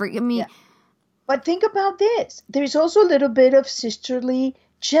and every. I mean, yeah. But think about this. There's also a little bit of sisterly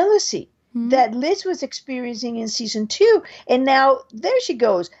jealousy that Liz was experiencing in season 2, and now there she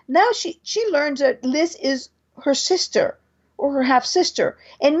goes. Now she learns that Liz is her sister or her half sister,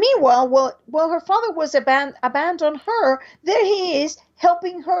 and meanwhile, while her father was abandoned her, there he is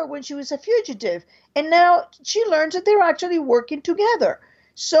helping her when she was a fugitive, and now she learns that they're actually working together.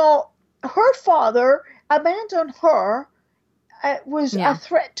 So her father abandoned her. Was a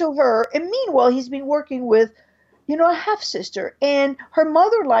threat to her, and meanwhile he's been working with a half sister, and her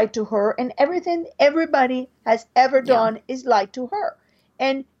mother lied to her, and everything everybody has ever done is lied to her,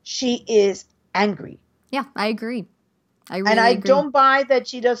 and she is angry. Yeah, I agree. I don't buy that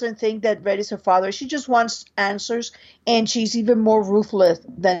she doesn't think that Red is her father. She just wants answers, and she's even more ruthless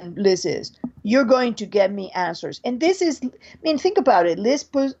than Liz is. You're going to get me answers. And this is, I mean, think about it. Liz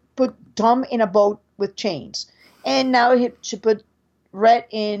put Tom in a boat with chains, and now she put Red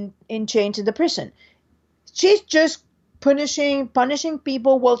in chains in the prison. She's just punishing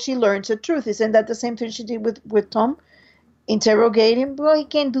people while she learns the truth. Isn't that the same thing she did with Tom? Interrogate him. Well, he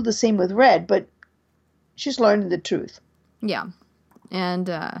can't do the same with Red, but she's learning the truth. Yeah. And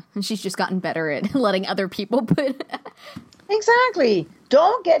she's just gotten better at letting other people put... Exactly.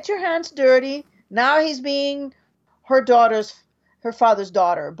 Don't get your hands dirty. Now he's being her father's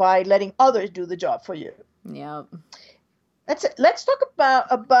daughter by letting others do the job for you. Yep. Let's talk about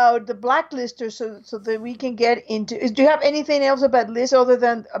the Blacklister so that we can get into... Do you have anything else about Liz other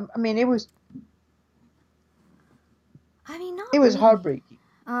than... I mean, it was... not it was really. heartbreaking.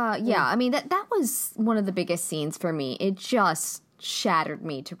 Yeah, I mean, that was one of the biggest scenes for me. It just shattered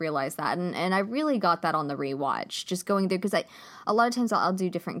me to realize that. And I really got that on the rewatch, just going through, because a lot of times I'll do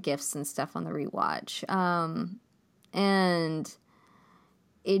different gifts and stuff on the rewatch. And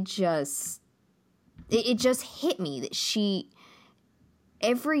it just hit me that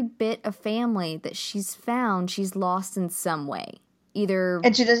every bit of family that she's found, she's lost in some way.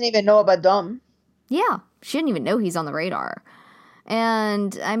 And she doesn't even know about Dom. Yeah, she didn't even know he's on the radar.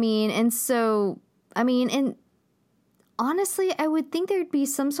 And honestly, I would think there'd be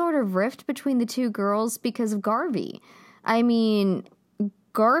some sort of rift between the two girls because of Garvey. I mean,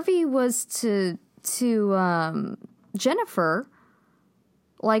 Garvey was to Jennifer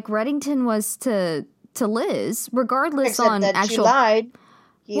like Reddington was to Liz, regardless. Except on that actual. She lied.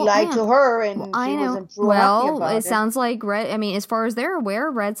 He lied to her, and she wasn't happy about it. It sounds like as far as they're aware,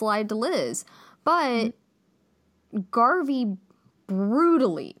 Red's lied to Liz, but Garvey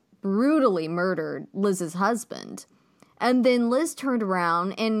brutally murdered Liz's husband. And then Liz turned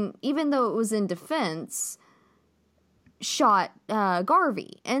around and, even though it was in defense, shot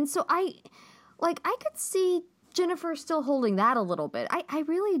Garvey. And so I could see Jennifer still holding that a little bit. I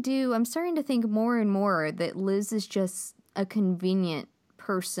really do. I'm starting to think more and more that Liz is just a convenient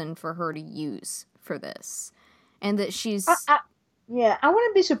person for her to use for this. And that she's... I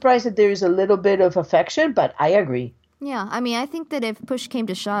wouldn't be surprised if there is a little bit of affection, but I agree. Yeah, I mean, I think that if push came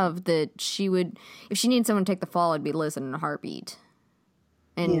to shove, that she would, if she needed someone to take the fall, it'd be Liz in a heartbeat.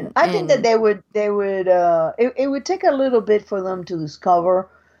 And I think that they would. It would take a little bit for them to discover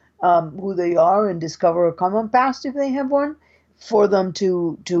who they are and discover a common past if they have one, for them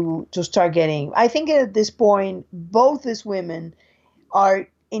to start getting. I think at this point, both these women are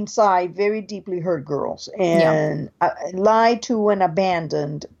inside very deeply hurt girls and lied to and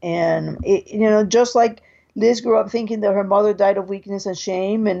abandoned, and just like Liz grew up thinking that her mother died of weakness and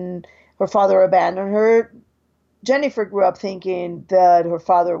shame and her father abandoned her. Jennifer grew up thinking that her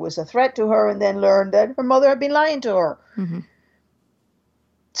father was a threat to her and then learned that her mother had been lying to her. Mm-hmm.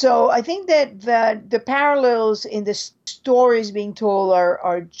 So I think that the parallels in the stories being told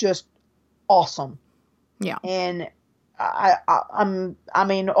are just awesome. Yeah. And I'm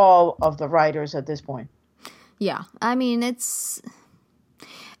in awe of the writers at this point. Yeah. I mean,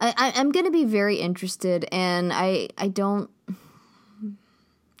 I'm going to be very interested, and I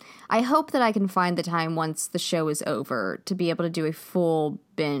I hope that I can find the time once the show is over to be able to do a full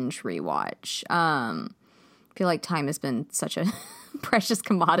binge rewatch. I feel like time has been such a precious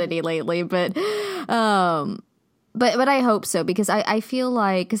commodity lately, but I hope so, because I feel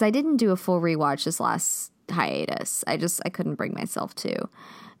like, because I didn't do a full rewatch this last hiatus. I couldn't bring myself to.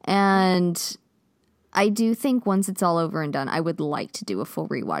 And I do think once it's all over and done, I would like to do a full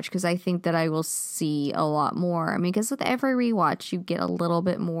rewatch, because I think that I will see a lot more. I mean, because with every rewatch, you get a little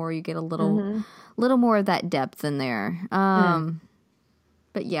bit more. You get a little more of that depth in there.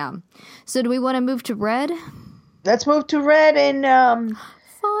 But yeah. So do we want to move to Red? Let's move to Red and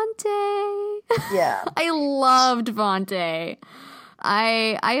Fonte. Yeah. I loved Fonte.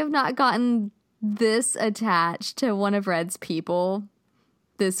 I have not gotten this attached to one of Red's people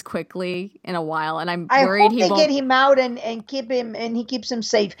this quickly in a while, and I'm worried he won't get him out and keep him, and he keeps him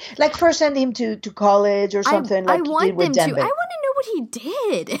safe. Like first send him to college or something. I want them to. I want to know what he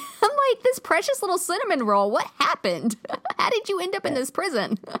did. I'm like, this precious little cinnamon roll. What happened? How did you end up in this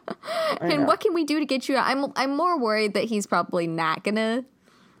prison? And what can we do to get you out? I'm more worried that he's probably not gonna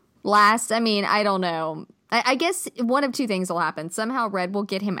last. I mean, I don't know. I guess one of two things will happen. Somehow Red will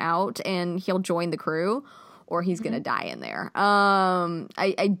get him out and he'll join the crew, or he's going to die in there.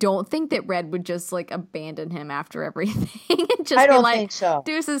 I don't think that Red would just like abandon him after everything and just think so.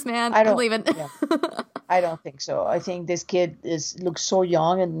 Deuces, man, I'm leaving. Yeah. I don't think so. I think this kid looks so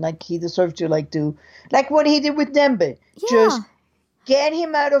young, and like he deserves to do what he did with Dembe. Yeah. Just get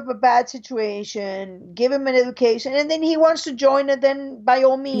him out of a bad situation, give him an education, and then he wants to join it, then by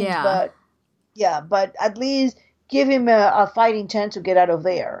all means. But at least give him a fighting chance to get out of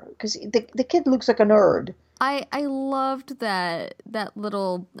there, because the kid looks like a nerd. I loved that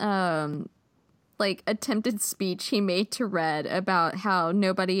little attempted speech he made to Red about how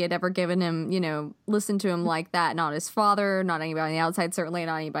nobody had ever given him, listened to him like that. Not his father, not anybody on the outside, certainly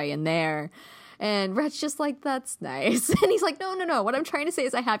not anybody in there. And Red's just like, that's nice. And he's like, no. What I'm trying to say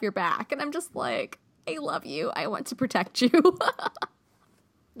is I have your back. And I'm just like, I love you. I want to protect you.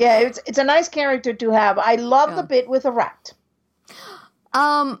 Yeah, it's a nice character to have. I love the bit with a rat.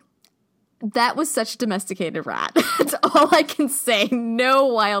 That was such a domesticated rat. That's all I can say. No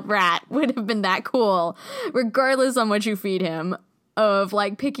wild rat would have been that cool, regardless on what you feed him, of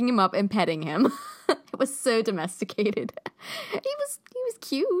picking him up and petting him. It was so domesticated. He was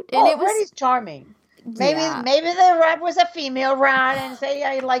cute. And it was Red is charming. Maybe the rat was a female rat, and say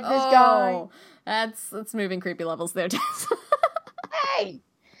I like this guy. That's moving creepy levels there, Tess. Hey,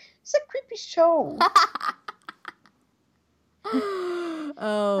 it's a creepy show.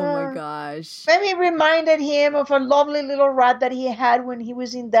 Oh my gosh. Maybe reminded him of a lovely little rat that he had when he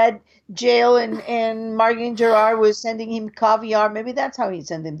was in that jail, and Margaret Gerard was sending him caviar. Maybe that's how he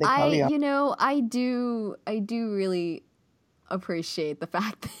sent him the caviar. I do really appreciate the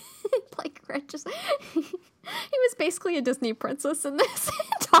fact that Red just he was basically a Disney princess in this,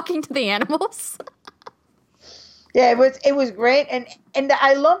 talking to the animals. Yeah, it was great, and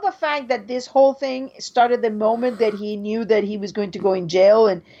I love the fact that this whole thing started the moment that he knew that he was going to go in jail,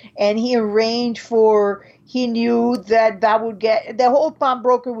 and he arranged for. He knew that would get the whole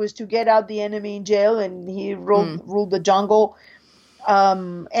pawnbroker was to get out the enemy in jail, and he ruled the jungle.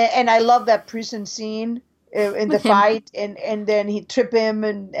 And I love that prison scene in the fight, and then he trip him,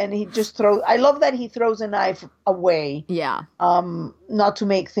 and he just throws. I love that he throws a knife away. Yeah. Not to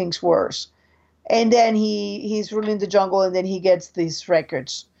make things worse. And then he's ruling the jungle, and then he gets these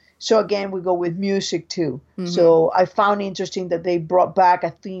records. So again, we go with music too. Mm-hmm. So I found interesting that they brought back a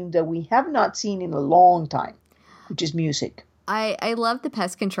theme that we have not seen in a long time, which is music. I love the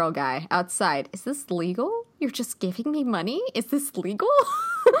pest control guy outside. Is this legal? You're just giving me money? Is this legal?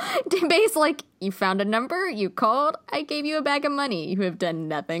 Dembe's like, you found a number, you called, I gave you a bag of money. You have done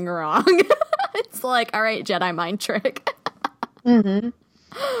nothing wrong. It's like, all right, Jedi mind trick. Mm-hmm.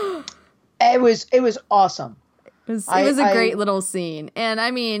 It was awesome. It was a great little scene. And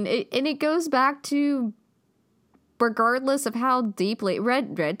I mean, it goes back to, regardless of how deeply,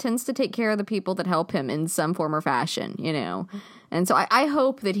 Red tends to take care of the people that help him in some form or fashion, And so I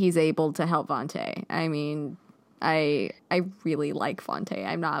hope that he's able to help Fonte. I mean, I really like Fonte.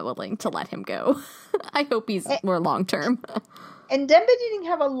 I'm not willing to let him go. I hope he's more long term. And Dembe didn't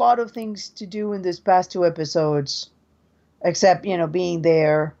have a lot of things to do in this past 2 episodes. Except, being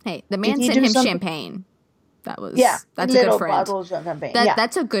there. Hey, the man sent him champagne. That's a good friend. Bottles of champagne.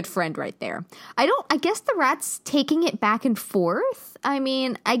 That's a good friend right there. I guess the rat's taking it back and forth. I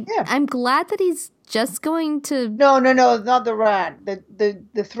mean, I'm glad that he's just going to. No, not the rat.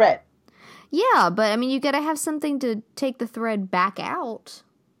 The thread. Yeah, but I mean, you got to have something to take the thread back out.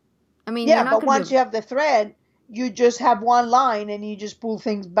 I mean, but once you have the thread, you just have one line and you just pull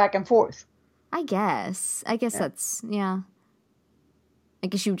things back and forth. I guess that's, yeah. I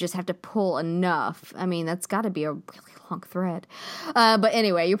guess you just have to pull enough. I mean, that's got to be a really long thread. But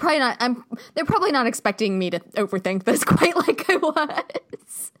anyway, they're probably not expecting me to overthink this quite like I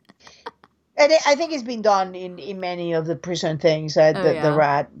was. And I think it's been done in many of the prison things, the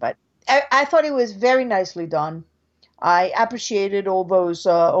rat. But I thought it was very nicely done. I appreciated all those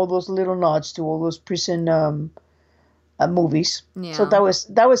little nods to all those prison movies. Yeah. So that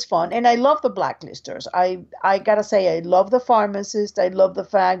was fun, and I love the Blacklisters. I gotta say, I love the Pharmacist. I love the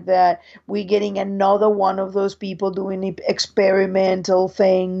fact that we're getting another one of those people doing experimental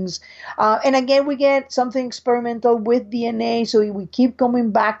things, and again we get something experimental with DNA. So we keep coming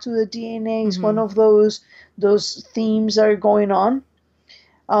back to the DNA. It's one of those themes that are going on.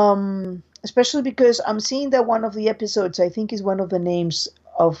 Especially because I'm seeing that one of the episodes, I think, is one of the names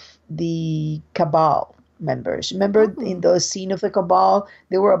of the Cabal members. Remember in the scene of the Cabal,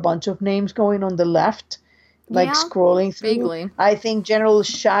 there were a bunch of names going on the left, scrolling through. Vaguely. I think General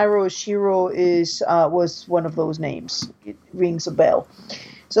Shiro was one of those names. It rings a bell.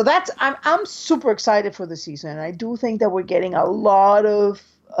 So I'm super excited for the season. I do think that we're getting a lot of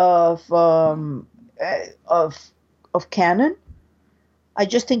canon. I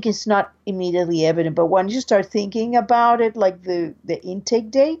just think it's not immediately evident, but when you start thinking about it, like the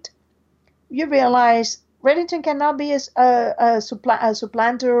intake date, you realize Reddington cannot be a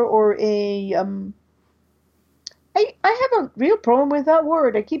supplanter or a I have a real problem with that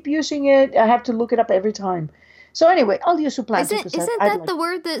word. I keep using it. I have to look it up every time. So anyway, I'll use supplanter. Isn't that the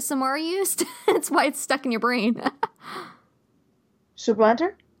word that Samara used? That's why it's stuck in your brain.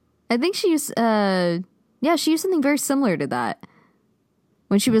 Supplanter? I think she used she used something very similar to that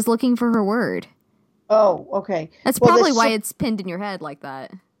when she was looking for her word. Oh, okay. That's probably why it's pinned in your head like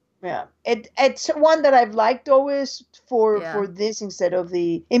that. Yeah, it's one that I've liked always for this instead of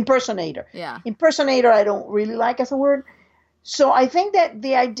the impersonator. Yeah, impersonator I don't really like as a word. So I think that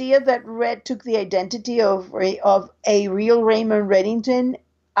the idea that Red took the identity of a real Raymond Reddington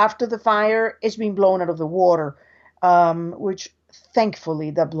after the fire is being blown out of the water, which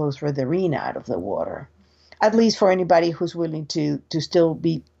thankfully that blows Red Arena out of the water. At least for anybody who's willing to still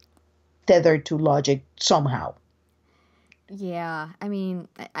be tethered to logic somehow. Yeah, I mean,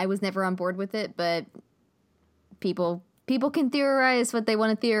 I was never on board with it, but people can theorize what they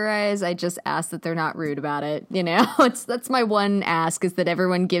want to theorize. I just ask that they're not rude about it. You know, that's my one ask, is that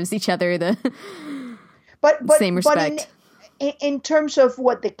everyone gives each other the same respect. But in terms of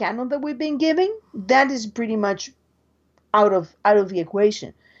what the canon that we've been giving, that is pretty much out of the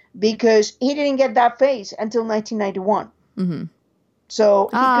equation, because he didn't get that face until 1991. Mm-hmm. So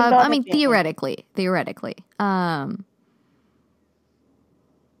he could not I mean, theoretically.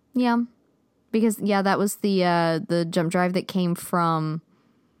 Yeah, because that was the jump drive that came from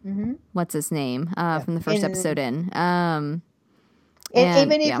what's his name from the first episode in. And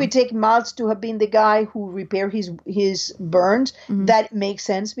even if we take Miles to have been the guy who repaired his burns, that makes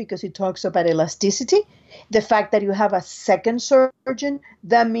sense because it talks about elasticity. The fact that you have a second surgeon,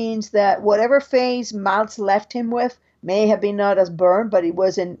 that means that whatever phase Miles left him with may have been not as burned, but it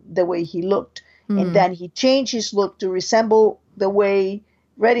wasn't the way he looked. And then he changed his look to resemble the way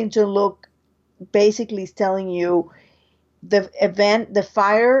Reddington looked. Basically is telling you the event, the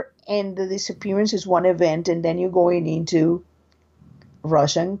fire and the disappearance is one event, and then you're going into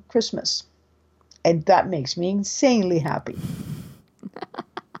Russian Christmas. And that makes me insanely happy.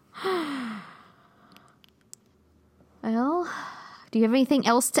 Well, do you have anything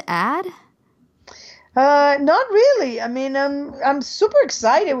else to add? Not really. I mean, I'm super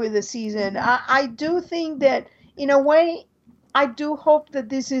excited with the season. I do think that, in a way, I do hope that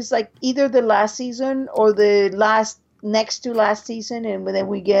this is like either the last season or the next to last season, and then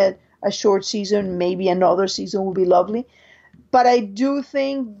we get a short season. Maybe another season will be lovely. But I do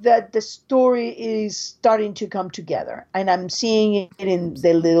think that the story is starting to come together, and I'm seeing it in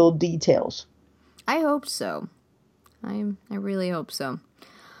the little details. I hope so. I really hope so.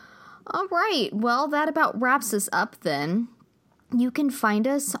 All right. Well, that about wraps us up then. You can find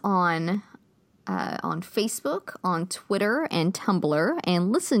us on Facebook, on Twitter, and Tumblr,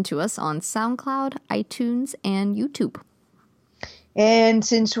 and listen to us on SoundCloud, iTunes, and YouTube. And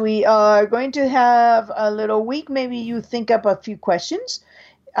since we are going to have a little week, maybe you think up a few questions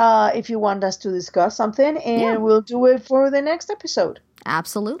if you want us to discuss something, and we'll do it for the next episode.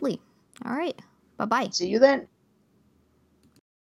 Absolutely. All right. Bye-bye. See you then.